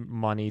big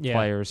money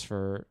players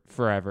for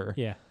forever.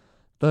 Yeah.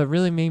 But it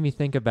really made me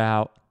think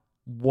about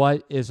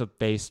what is a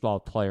baseball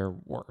player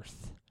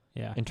worth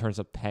in terms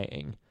of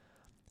paying.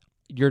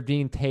 You're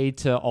being paid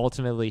to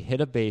ultimately hit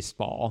a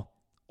baseball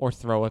or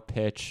throw a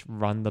pitch,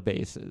 run the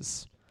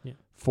bases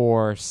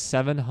for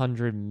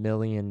 $700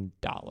 million.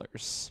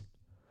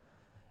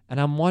 And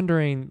I'm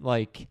wondering,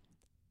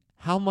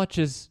 how much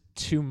is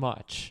too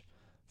much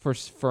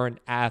for an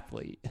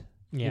athlete?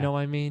 Yeah. You know what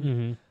I mean?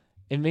 Mm-hmm.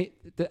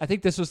 I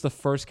think this was the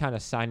first kind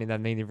of signing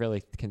that made me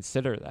really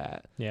consider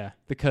that. Yeah.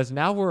 Because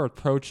now we're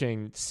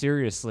approaching,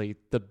 seriously,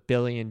 the $1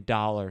 billion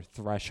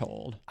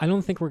threshold. I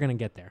don't think we're going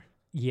to get there.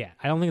 Yeah.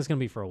 I don't think it's going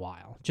to be for a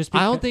while. Just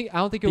because, I don't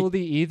think it will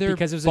be either.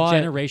 Because it was a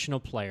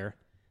generational player.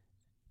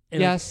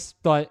 Yes,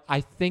 but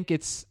I think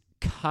it's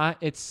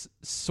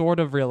sort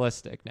of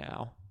realistic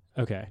now.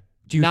 Okay.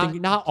 Do you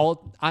think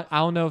I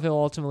don't know if it'll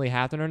ultimately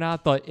happen or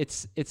not, but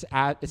it's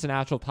an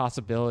actual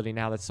possibility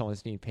now that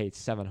someone's being paid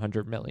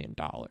 $700 million.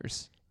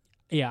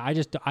 Yeah,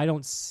 I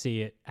don't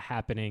see it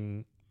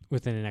happening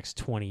within the next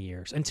 20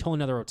 years until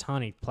another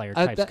Ohtani player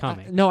type's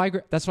coming. No, I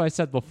agree. That's what I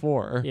said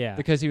before. Yeah.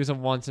 Because he was a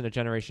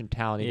once-in-a-generation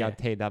talent. He got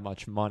paid that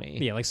much money.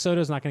 Yeah, like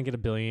Soto's not going to get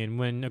 $1 billion.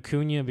 When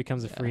Acuna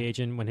becomes a free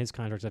agent, when his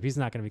contract's up, he's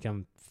not going to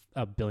become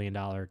a $1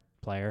 billion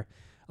player.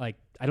 Like,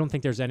 I don't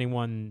think there's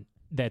anyone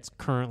that's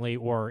currently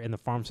or in the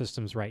farm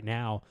systems right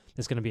now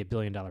that's going to be a $1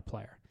 billion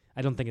player.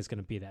 I don't think it's going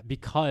to be that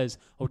because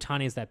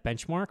Ohtani is that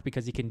benchmark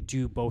because he can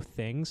do both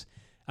things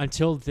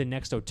until the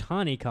next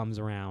Ohtani comes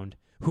around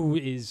who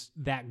is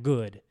that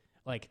good,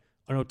 like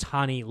an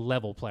Ohtani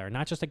level player,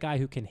 not just a guy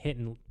who can hit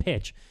and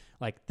pitch.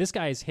 Like this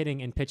guy is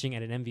hitting and pitching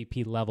at an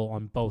MVP level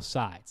on both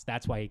sides.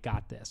 That's why he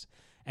got this.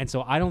 And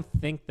so I don't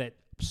think that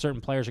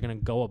certain players are going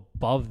to go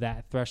above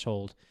that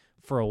threshold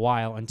for a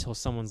while until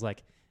someone's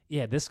like,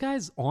 yeah, this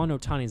guy's on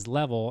Ohtani's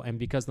level, and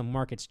because the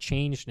market's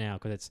changed now,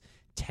 because it's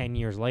 10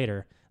 years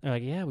later, they're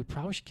like, yeah, we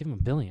probably should give him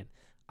 $1 billion.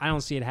 I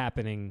don't see it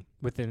happening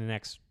within the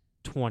next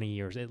 20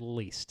 years at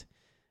least.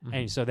 Mm-hmm.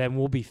 And so then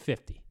we'll be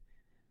 50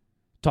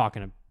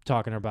 talking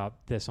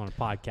about this on a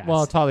podcast.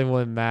 Well, it probably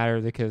wouldn't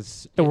matter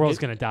because the world's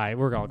going to die.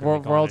 We're all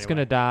going to world's going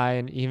to die,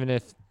 and even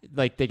if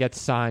like they get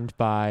signed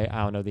by,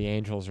 I don't know, the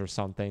Angels or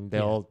something,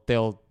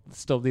 they'll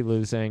still be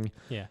losing.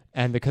 Yeah.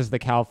 And because of the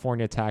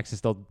California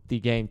taxes, they'll be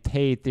getting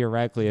paid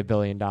theoretically $1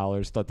 billion,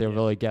 but they'll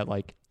really get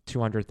like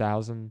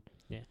 200,000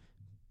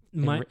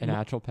 in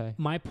actual pay.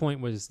 My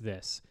point was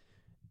this.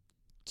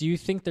 Do you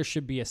think there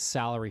should be a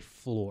salary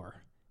floor?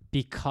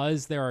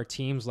 Because there are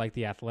teams like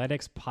the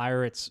Athletics,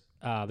 Pirates,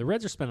 the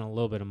Reds are spending a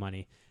little bit of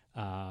money.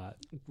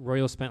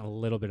 Royals spent a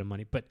little bit of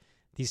money, but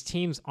these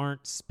teams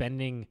aren't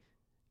spending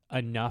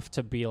enough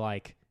to be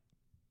like,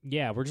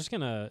 yeah, we're just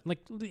going to, like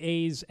the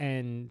A's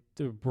and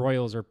the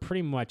Royals are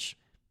pretty much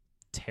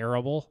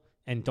terrible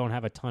and don't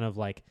have a ton of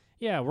like,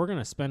 yeah, we're going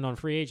to spend on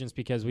free agents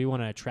because we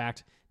want to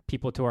attract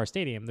people to our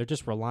stadium. They're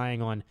just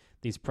relying on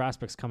these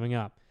prospects coming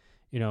up.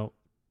 You know,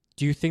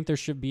 do you think there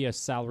should be a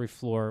salary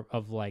floor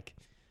of like,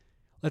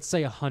 let's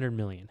say $100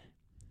 million,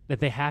 that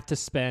they have to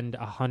spend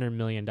 $100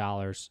 million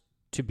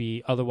to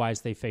be,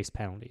 otherwise they face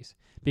penalties?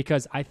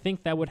 Because I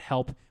think that would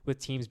help with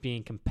teams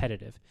being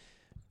competitive.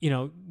 You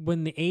know,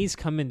 when the A's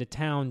come into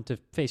town to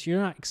face,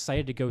 you're not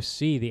excited to go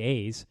see the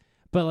A's,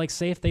 but like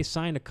say if they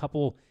signed a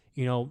couple,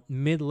 you know,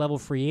 mid-level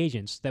free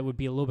agents that would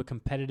be a little bit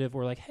competitive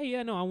or like, hey,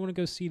 yeah, no, I want to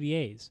go see the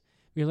A's.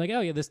 You're like,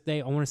 oh yeah, this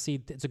day I want to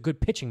see, it's a good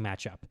pitching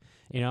matchup.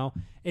 You know,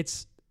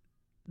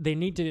 they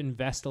need to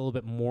invest a little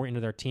bit more into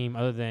their team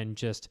other than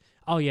just,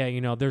 oh yeah, you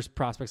know, there's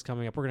prospects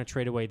coming up. We're going to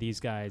trade away these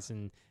guys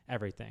and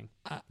everything.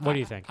 What do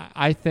you think?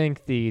 I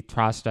think the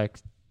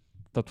prospect,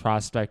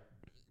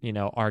 you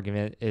know,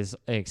 argument is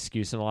an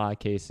excuse in a lot of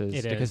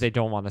cases because they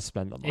don't want to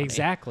spend the money.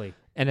 Exactly.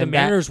 And the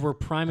Mariners were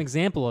prime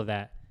example of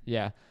that.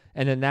 Yeah.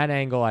 And in that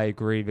angle, I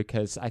agree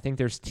because I think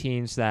there's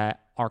teams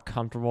that are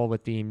comfortable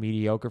with being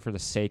mediocre for the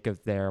sake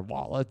of their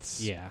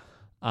wallets. Yeah.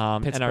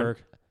 Pittsburgh.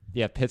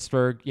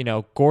 Pittsburgh, you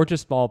know,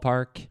 gorgeous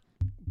ballpark.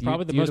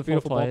 Probably the most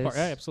beautiful ballpark.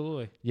 Yeah,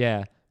 absolutely.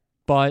 Yeah.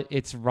 But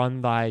it's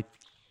run by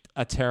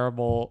a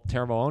terrible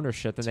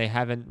ownership, and they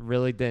haven't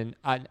really been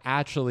an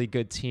actually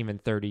good team in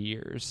 30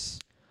 years.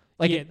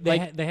 Like, they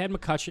had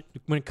McCutchen.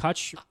 When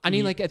Kutch... I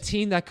mean, like a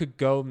team that could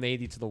go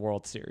maybe to the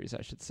World Series,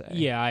 I should say.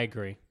 Yeah, I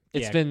agree.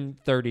 It's been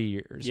 30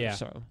 years or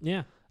so.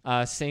 Yeah.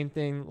 Same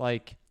thing,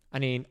 like, I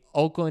mean,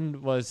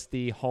 Oakland was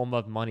the home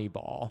of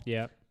Moneyball.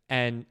 Yeah.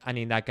 And, I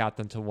mean, that got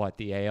them to what,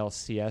 the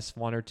ALCS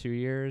 1 or 2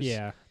 years?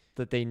 Yeah.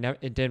 That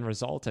it didn't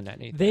result in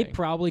anything. They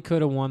probably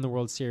could have won the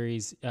World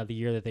Series the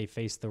year that they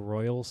faced the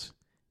Royals.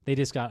 I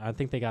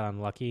think they got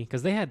unlucky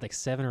because they had like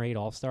 7 or 8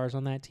 All-Stars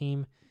on that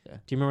team. Yeah.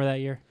 Do you remember that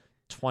year?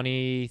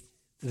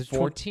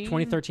 2013,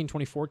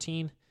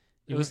 2014.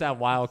 It was that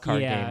wild card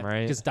game,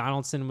 right? Because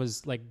Donaldson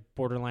was like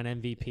borderline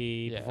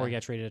MVP before he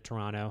got traded to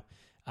Toronto.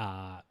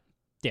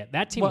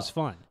 That team was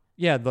fun.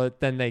 Yeah, but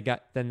then they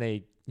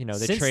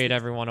trade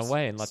everyone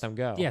away and let them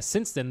go. Yeah,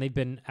 since then they've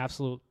been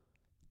absolute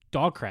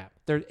dog crap.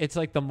 It's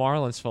like the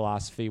Marlins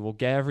philosophy. We'll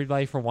get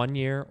everybody for 1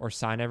 year or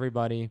sign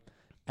everybody.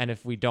 And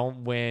if we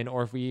don't win,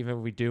 or if we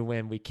do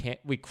win, we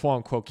quote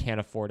unquote can't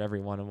afford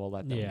everyone, and we'll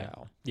let them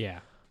go. Yeah.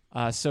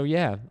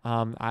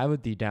 I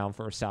would be down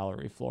for a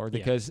salary floor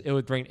because it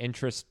would bring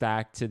interest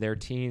back to their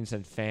teams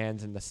and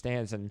fans in the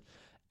stands and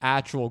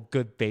actual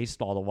good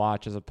baseball to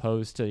watch, as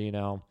opposed to, you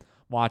know,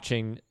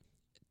 watching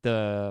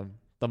the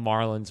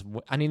Marlins.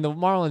 I mean, the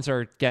Marlins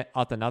are get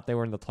up and up. They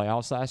were in the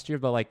playoffs last year,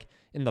 but like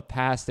in the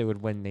past, they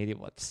would win maybe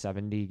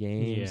 70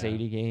 games,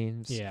 80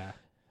 games. Yeah.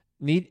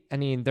 I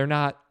mean, they're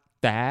not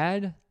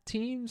bad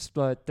teams,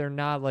 but they're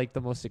not like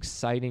the most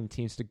exciting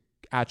teams to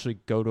actually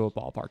go to a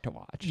ballpark to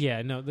watch.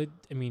 Yeah, no,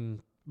 I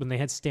mean, when they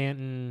had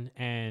Stanton,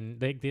 and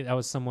that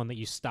was someone that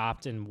you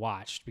stopped and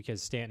watched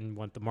because Stanton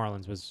went the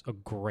Marlins was a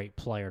great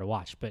player to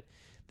watch. But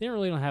they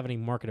don't have any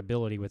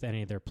marketability with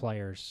any of their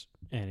players,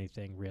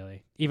 anything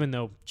really. Even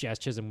though Jazz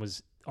Chisholm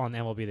was on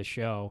MLB The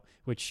Show,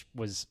 which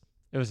was...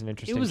 It was an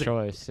interesting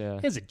choice, yeah.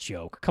 It was a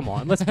joke. Come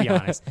on, let's be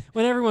honest.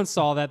 When everyone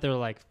saw that, they're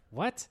like,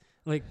 what?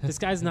 Like, this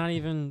guy's not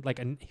even, like,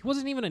 he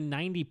wasn't even a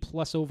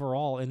 90-plus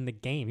overall in the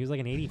game. He was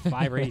like an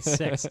 85 or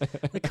 86.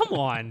 Like, come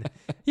on.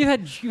 You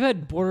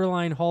had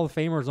borderline Hall of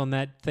Famers on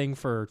that thing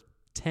for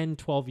 10,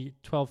 12,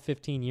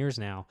 15 years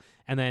now,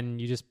 and then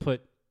you just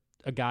put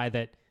a guy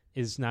that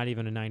is not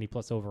even a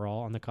 90-plus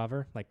overall on the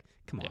cover? Like,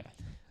 come on.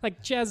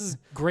 Like, Jazz's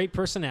great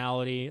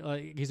personality.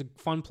 Like, he's a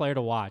fun player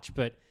to watch,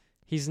 but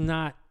he's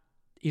not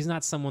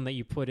someone that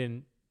you put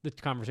in the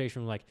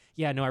conversation like,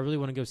 yeah, no, I really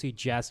want to go see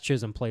Jazz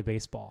Chisholm play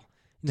baseball.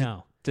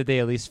 No. Did they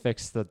at least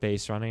fix the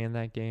base running in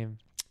that game?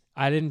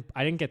 I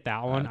didn't get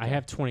that one. Okay. I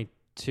have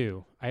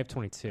 22.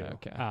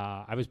 Okay.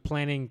 I was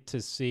planning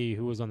to see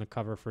who was on the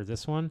cover for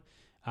this one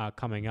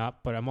coming up,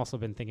 but I'm also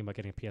been thinking about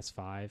getting a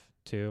PS5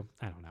 too.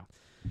 I don't know.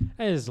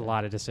 There's a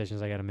lot of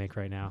decisions I got to make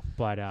right now.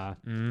 But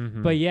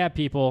but yeah,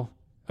 people,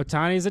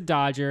 Ohtani's a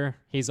Dodger.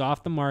 He's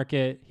off the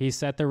market. He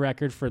set the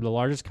record for the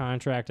largest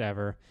contract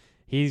ever.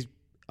 He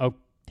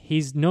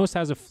knows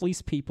how to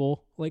fleece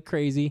people like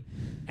crazy,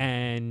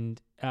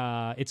 and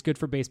it's good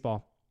for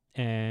baseball,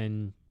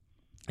 and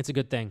it's a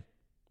good thing.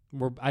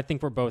 I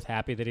think we're both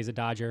happy that he's a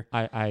Dodger.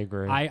 I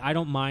agree. I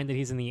don't mind that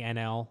he's in the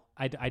NL.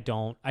 I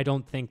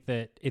don't think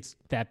that it's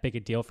that big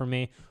a deal for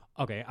me.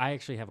 Okay, I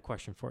actually have a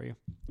question for you.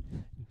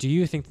 Do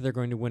you think that they're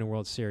going to win a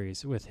World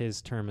Series with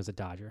his term as a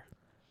Dodger?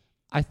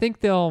 I think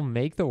they'll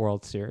make the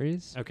World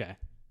Series. Okay.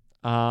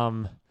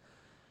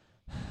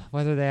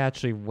 Whether they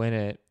actually win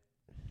it,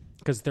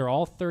 because they're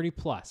all 30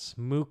 plus.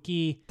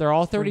 Mookie, they're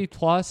all 30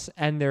 plus,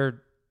 and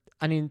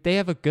they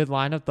have a good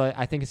lineup, but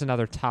I think it's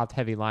another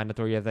top-heavy lineup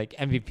where you have like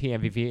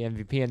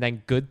MVP, and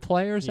then good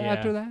players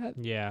after that.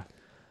 Yeah.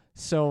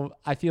 So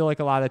I feel like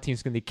a lot of the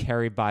team's going to be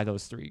carried by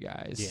those three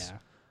guys. Yeah.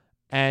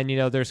 And,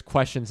 there's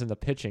questions in the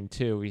pitching,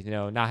 too.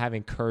 Not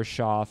having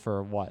Kershaw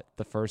for,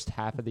 the first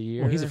half of the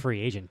year? Well, he's a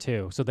free agent,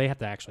 too, so they have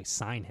to actually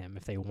sign him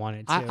if they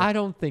wanted to. I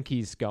don't think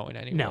he's going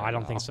anywhere. No, I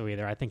don't think so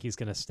either. I think he's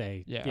going to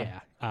stay. Yeah.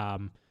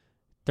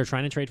 They're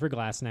trying to trade for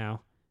Glass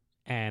now,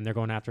 and they're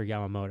going after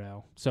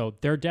Yamamoto. So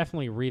they're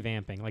definitely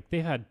revamping. Like, they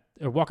had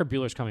Walker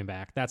Buehler's coming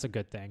back. That's a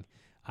good thing.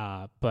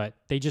 But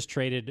they just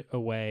traded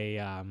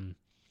away...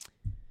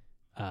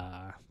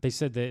 they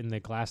said that in the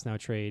Glasnow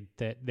trade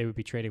that they would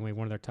be trading away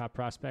one of their top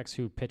prospects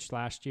who pitched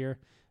last year.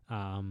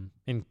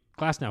 And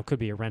Glasnow could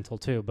be a rental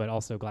too, but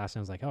also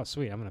Glasnow's like, oh,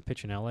 sweet, I'm going to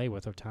pitch in LA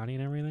with Ohtani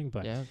and everything.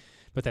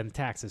 But then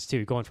taxes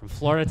too, going from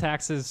Florida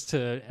taxes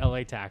to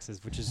LA taxes,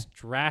 which is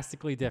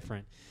drastically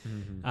different.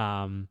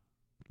 Mm-hmm.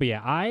 But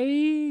yeah,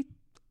 I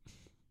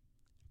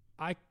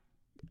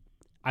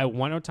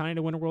want Ohtani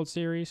to win a World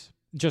Series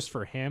just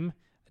for him.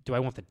 Do I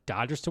want the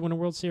Dodgers to win a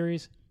World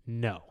Series?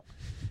 No.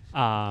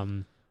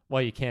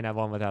 Well, you can't have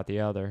one without the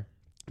other.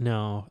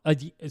 No.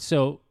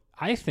 So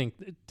I think,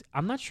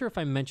 I'm not sure if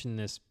I mentioned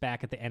this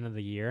back at the end of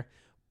the year,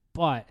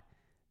 but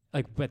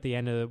like at the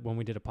end of when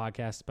we did a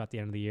podcast about the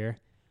end of the year,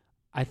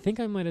 I think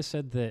I might have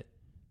said that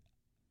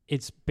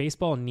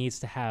baseball needs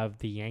to have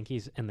the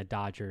Yankees and the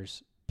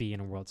Dodgers be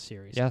in a World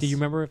Series. Yes. Do you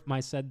remember if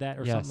I said that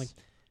or something like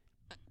that?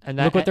 And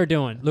look what they're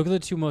doing. Look at the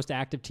two most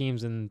active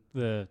teams in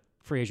the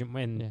free agent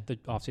in the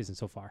offseason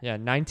so far. Yeah,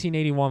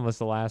 1981 was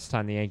the last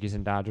time the Yankees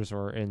and Dodgers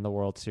were in the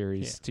World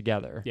Series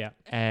together. Yeah.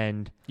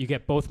 And you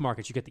get both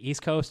markets. You get the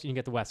East Coast and you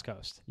get the West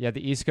Coast. Yeah,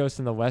 the East Coast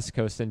and the West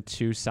Coast, and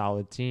two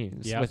solid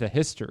teams with a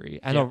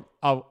history and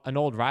an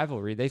old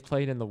rivalry. They've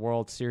played in the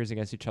World Series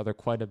against each other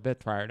quite a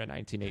bit prior to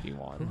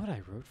 1981. Who would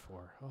I root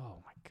for? Oh,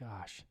 my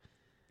gosh.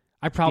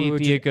 I probably would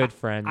be a good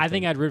friend. I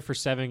think I'd root for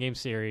 7-game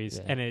series,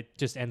 and it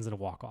just ends in a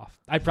walk-off.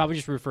 I'd probably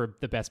just root for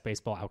the best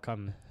baseball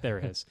outcome there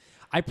is.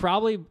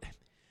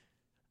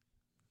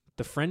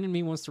 The friend in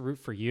me wants to root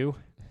for you.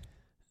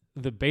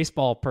 The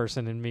baseball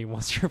person in me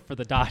wants to root for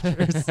the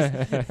Dodgers.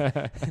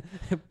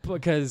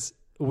 Because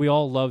we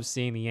all love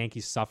seeing the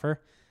Yankees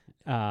suffer.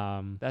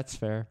 That's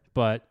fair.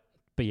 But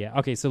yeah.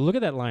 Okay, so look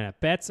at that lineup.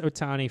 Betts,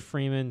 Ohtani,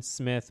 Freeman,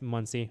 Smith,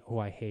 Muncy, who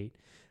I hate.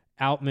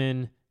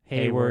 Outman,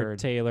 Hayward,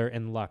 Taylor,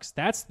 and Lux.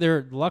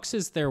 Lux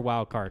is their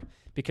wild card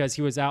because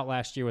he was out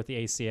last year with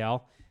the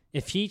ACL.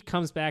 If he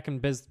comes back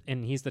and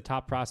he's the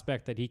top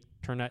prospect that he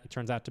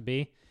turns out to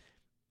be,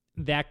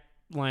 that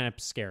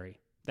lineup's scary.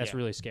 That's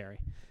really scary.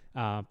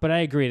 But I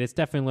agree. It's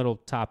definitely a little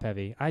top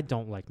heavy. I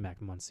don't like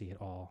Mac Muncy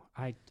at all.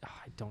 I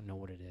don't know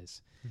what it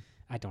is.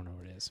 But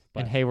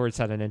and Hayward's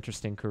had an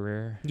interesting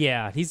career.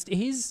 Yeah, I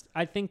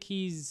think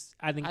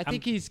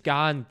he's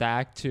gone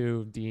back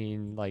to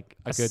being like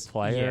a good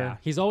player. Yeah,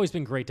 he's always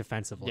been great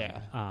defensively.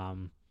 Yeah.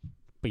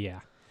 But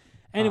yeah.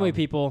 Anyway,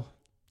 people,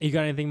 you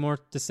got anything more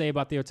to say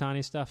about the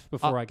Ohtani stuff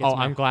before I get to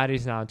I'm glad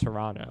he's not in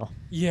Toronto.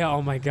 Yeah,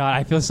 oh my God.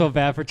 I feel so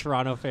bad for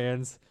Toronto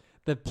fans.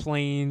 The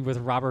plane with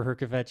Robert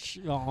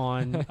Herkovich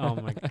on. Oh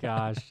my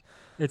gosh.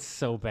 It's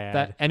so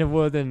bad. And it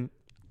wouldn't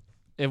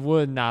It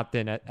would not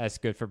been as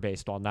good for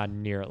baseball, not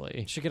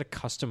nearly. Should get a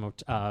custom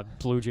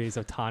Blue Jays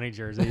Ohtani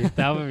jersey.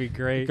 That would be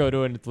great. Go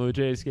to a Blue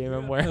Jays game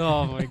and wear.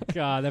 Oh my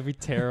God, that'd be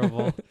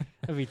terrible.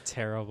 That'd be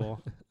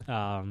terrible.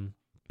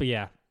 But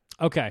yeah,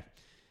 okay.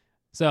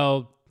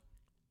 So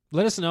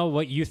let us know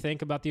what you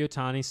think about the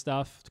Ohtani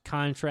stuff,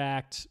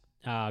 contract,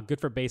 good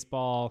for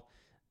baseball,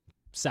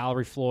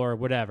 salary floor,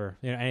 whatever.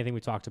 Anything we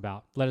talked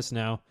about. Let us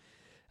know.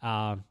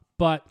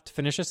 But to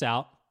finish us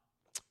out,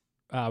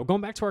 we're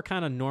going back to our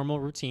kind of normal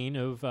routine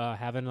of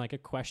having like a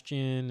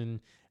question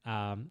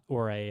and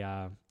or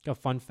a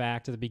fun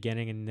fact at the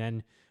beginning, and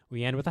then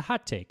we end with a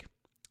hot take.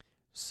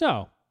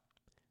 So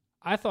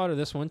I thought of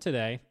this one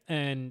today,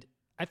 and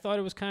I thought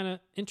it was kind of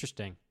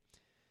interesting.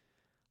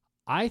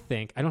 I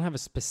don't have a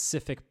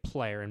specific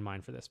player in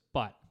mind for this,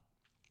 but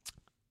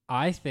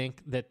I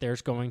think that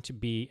there's going to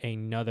be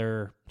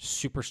another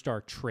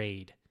superstar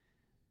trade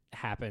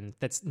happen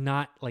that's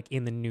not like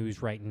in the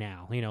news right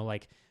now.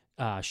 Like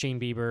Shane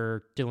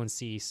Bieber, Dylan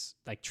Cease,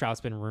 like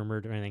Trout's been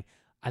rumored or anything.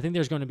 I think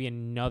there's going to be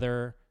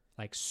another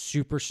like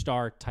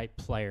superstar type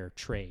player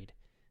trade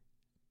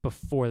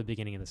before the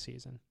beginning of the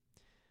season.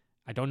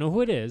 I don't know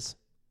who it is,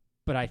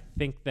 but I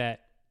think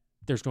that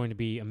there's going to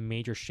be a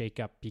major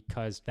shakeup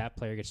because that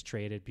player gets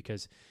traded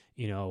because,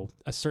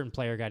 a certain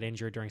player got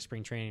injured during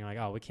spring training. You're like,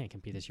 oh, we can't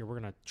compete this year.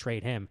 We're going to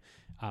trade him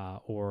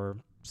or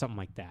something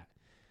like that.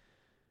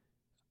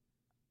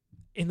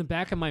 In the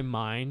back of my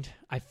mind,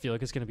 I feel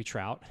like it's going to be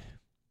Trout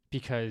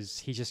because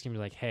he's just going to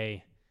be like,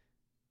 hey,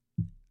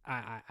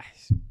 I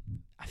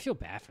feel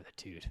bad for the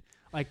dude.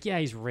 Like, yeah,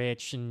 he's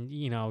rich and,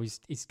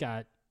 he's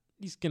going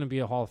to be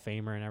a Hall of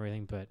Famer and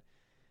everything, but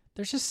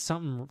there's just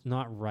something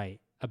not right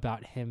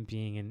about him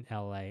being in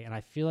LA. And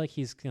I feel like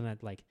he's going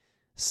to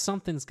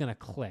something's going to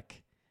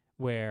click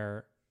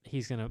where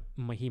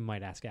he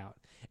might ask out.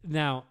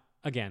 Now,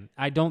 again,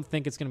 I don't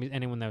think it's going to be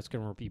anyone that's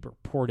going to be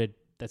reported,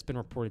 that's been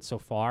reported so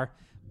far,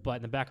 but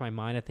in the back of my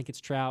mind, I think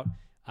it's Trout.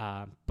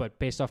 But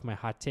based off my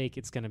hot take,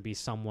 it's going to be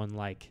someone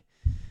like,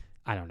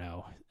 I don't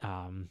know,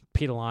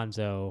 Pete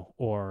Alonso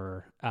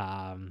or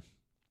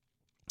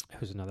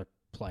who's another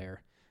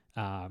player?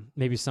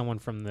 Maybe someone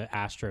from the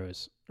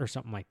Astros or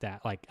something like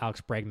that, like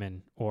Alex Bregman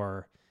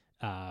or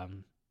I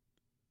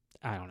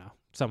don't know.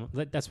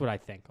 That's what I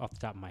think off the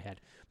top of my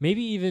head.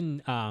 Maybe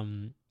even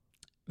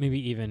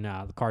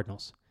the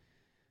Cardinals,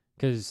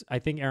 because I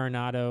think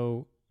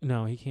Arenado.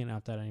 No, he can't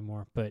opt out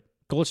anymore. But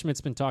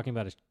Goldschmidt's been talking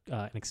about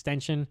an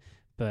extension,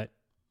 but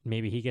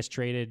maybe he gets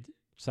traded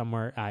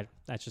somewhere.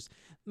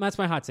 That's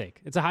my hot take.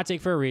 It's a hot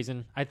take for a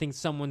reason. I think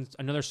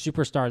another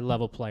superstar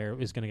level player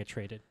is going to get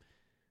traded.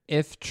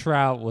 If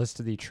Trout was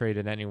to be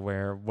traded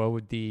anywhere, what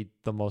would be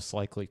the most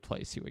likely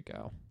place he would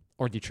go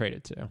or be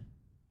traded to?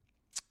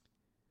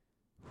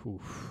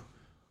 Oof.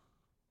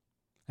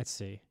 Let's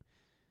see.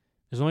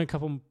 There's only a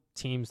couple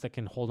teams that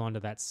can hold on to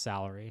that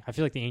salary. I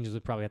feel like the Angels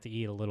would probably have to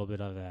eat a little bit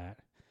of that.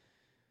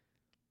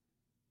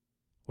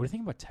 What do you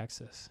think about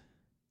Texas?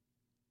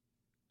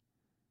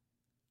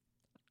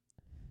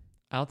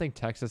 I don't think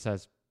Texas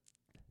has.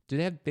 Do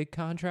they have big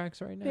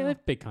contracts right now? Yeah, they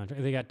have big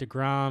contracts. They got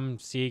DeGrom,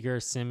 Seager,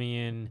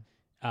 Semien.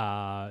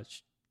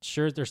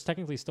 Scherzer, they're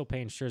technically still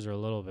paying Scherzer a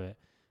little bit,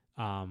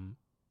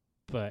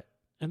 but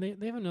they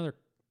have another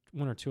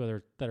one or two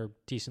other that are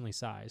decently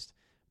sized,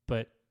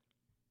 but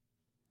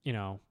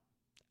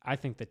I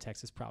think that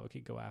Texas probably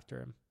could go after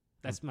him.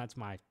 That's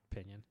my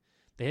opinion.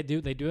 They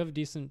do have a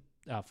decent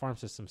farm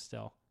system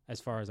still,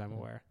 as far as I'm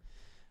aware.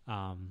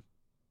 I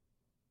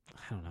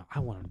don't know. I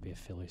want him to be a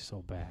Philly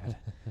so bad,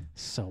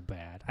 so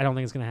bad. I don't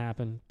think it's gonna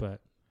happen, but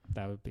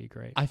that would be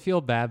great. I feel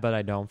bad, but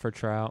I don't for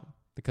Trout.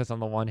 Because on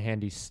the one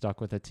hand, he's stuck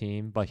with a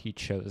team, but he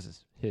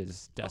chose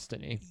his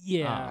destiny.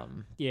 Yeah,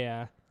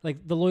 yeah.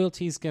 Like the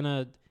loyalty's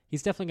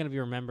he's definitely gonna be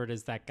remembered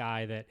as that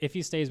guy that if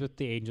he stays with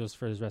the Angels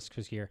for his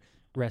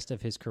rest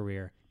of his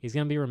career, he's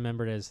gonna be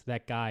remembered as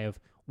that guy of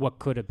what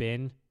could have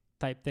been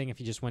type thing if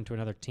he just went to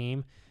another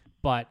team.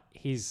 But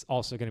he's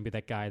also gonna be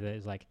that guy that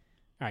is like,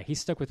 all right, he's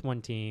stuck with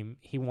one team.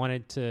 He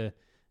wanted to,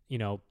 he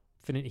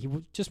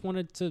just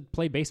wanted to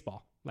play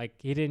baseball. Like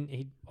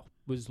he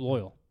was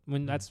loyal.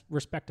 That's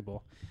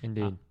respectable.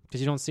 Indeed. Because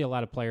you don't see a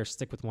lot of players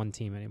stick with one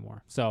team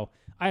anymore. So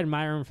I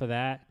admire him for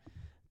that,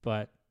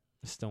 but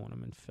I still want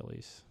him in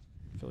Phillies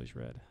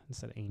red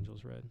instead of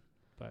Angels red.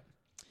 But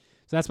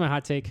so that's my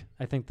hot take.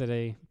 I think that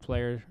a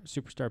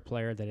superstar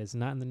player that is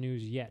not in the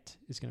news yet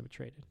is going to be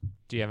traded.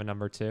 Do you have a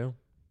number 2?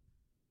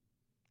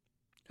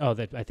 Oh,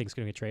 that I think is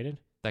going to get traded?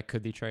 That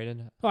could be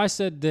traded? Oh, I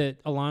said that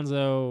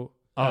Alonso.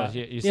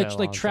 You said Alonso.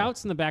 Like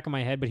Trout's in the back of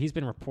my head, but he's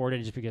been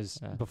reported just because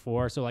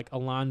before. So like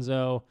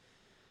Alonso,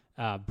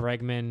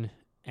 Bregman,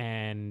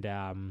 and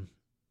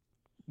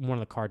one of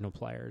the Cardinal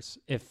players.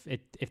 If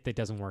it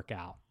doesn't work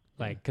out,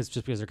 because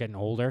they're getting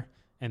older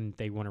and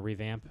they want to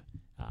revamp.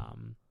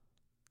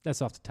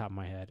 That's off the top of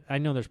my head. I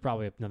know there's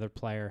probably another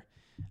player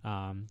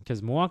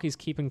because Milwaukee's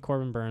keeping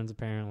Corbin Burns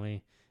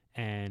apparently,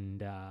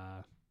 and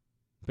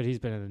but he's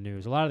been in the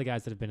news. A lot of the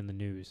guys that have been in the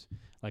news,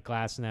 like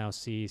Glasnow,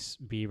 Cease,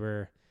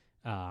 Bieber,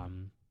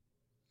 and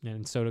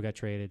Soto got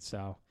traded.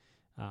 So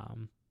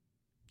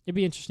it'd It'd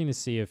be interesting to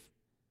see if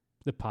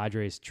the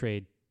Padres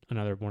trade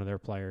another one of their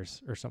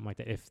players or something like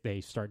that if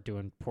they start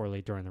doing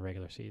poorly during the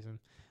regular season.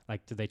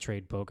 Like, did they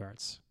trade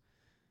Bogarts?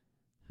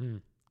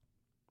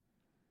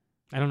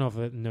 I don't know if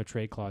a no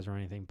trade clause or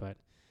anything, but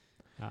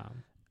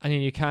I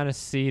mean, you kind of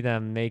see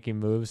them making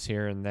moves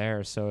here and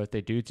there. So if they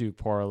do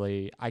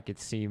poorly, I could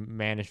see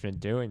management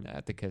doing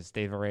that because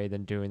they've already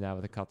been doing that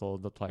with a couple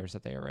of the players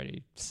that they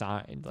already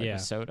signed, like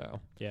with Soto.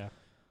 Yeah.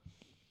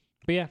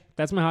 But yeah,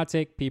 that's my hot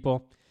take,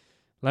 people.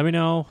 Let me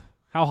know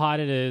how hot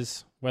it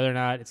is, whether or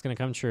not it's going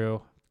to come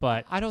true.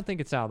 But I don't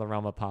think it's out of the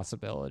realm of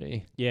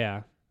possibility.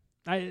 Yeah.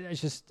 It's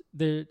just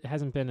there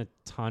hasn't been a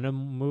ton of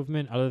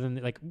movement other than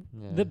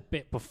the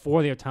bit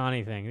before the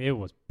Ohtani thing. It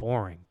was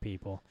boring,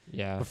 people.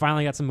 Yeah, we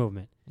finally got some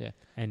movement. Yeah,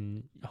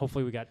 and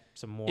hopefully we got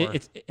some more.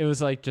 It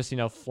was like just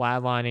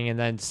flatlining, and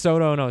then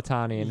Soto and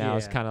Ohtani, and now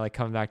it's kind of like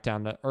coming back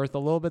down to earth a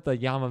little bit. The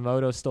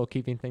Yamamoto still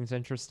keeping things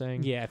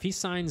interesting. Yeah, if he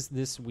signs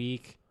this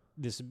week,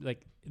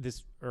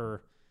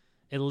 or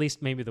at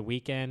least maybe the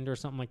weekend or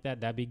something like that,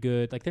 that'd be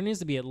good. Like there needs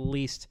to be at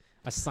least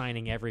a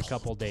signing every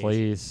couple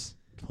days.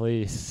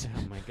 Please.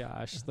 Oh my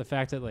gosh. The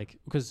fact that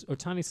because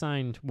Ohtani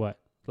signed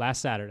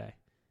last Saturday?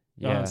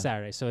 Yeah. On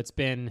Saturday. So it's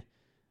been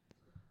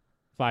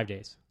 5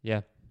 days.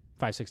 Yeah.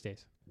 5-6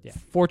 days. Yeah.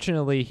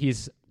 Fortunately,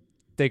 he's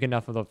big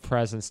enough of a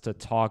presence to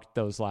talk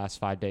those last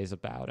 5 days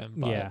about him.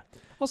 But yeah.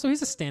 Also,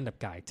 he's a stand-up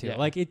guy too.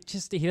 Yeah. He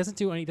doesn't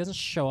he doesn't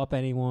show up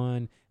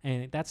anyone,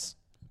 and it's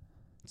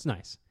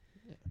nice.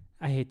 Yeah.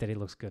 I hate that he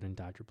looks good in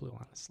Dodger blue,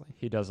 honestly.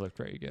 He does look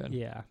very good.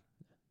 Yeah.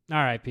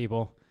 All right,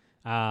 people.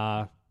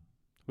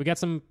 We got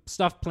some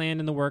stuff planned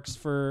in the works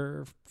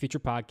for future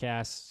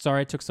podcasts.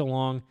 Sorry it took so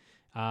long,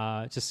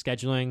 just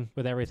scheduling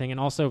with everything. And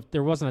also,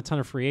 there wasn't a ton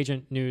of free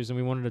agent news, and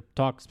we wanted to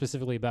talk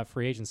specifically about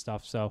free agent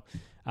stuff. So,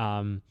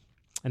 and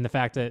the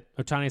fact that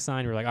Ohtani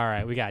signed, we were like, all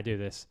right, we got to do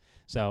this.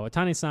 So,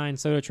 Ohtani signed,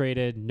 Soto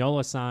traded,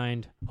 Nola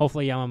signed.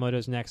 Hopefully,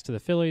 Yamamoto's next to the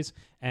Phillies,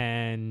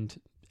 and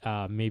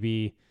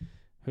maybe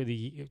who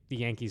the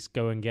Yankees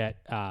go and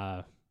get.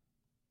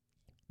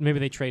 Maybe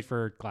they trade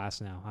for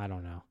Glass now. I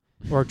don't know.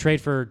 Or trade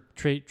for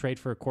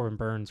Corbin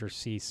Burns or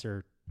Cease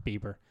or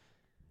Bieber.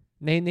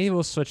 They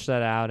will switch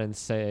that out and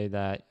say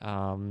that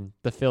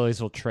the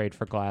Phillies will trade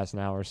for Glass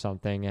now or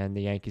something, and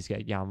the Yankees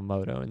get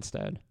Yamamoto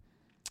instead.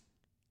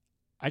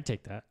 I'd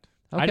take that.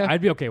 Okay. I'd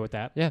be okay with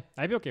that. Yeah,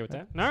 I'd be okay with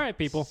that. All right,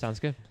 people. Sounds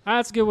good.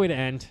 That's a good way to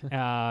end.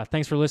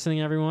 Thanks for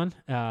listening, everyone.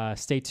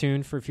 Stay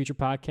tuned for future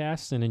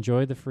podcasts and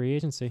enjoy the free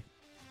agency.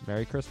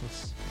 Merry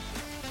Christmas.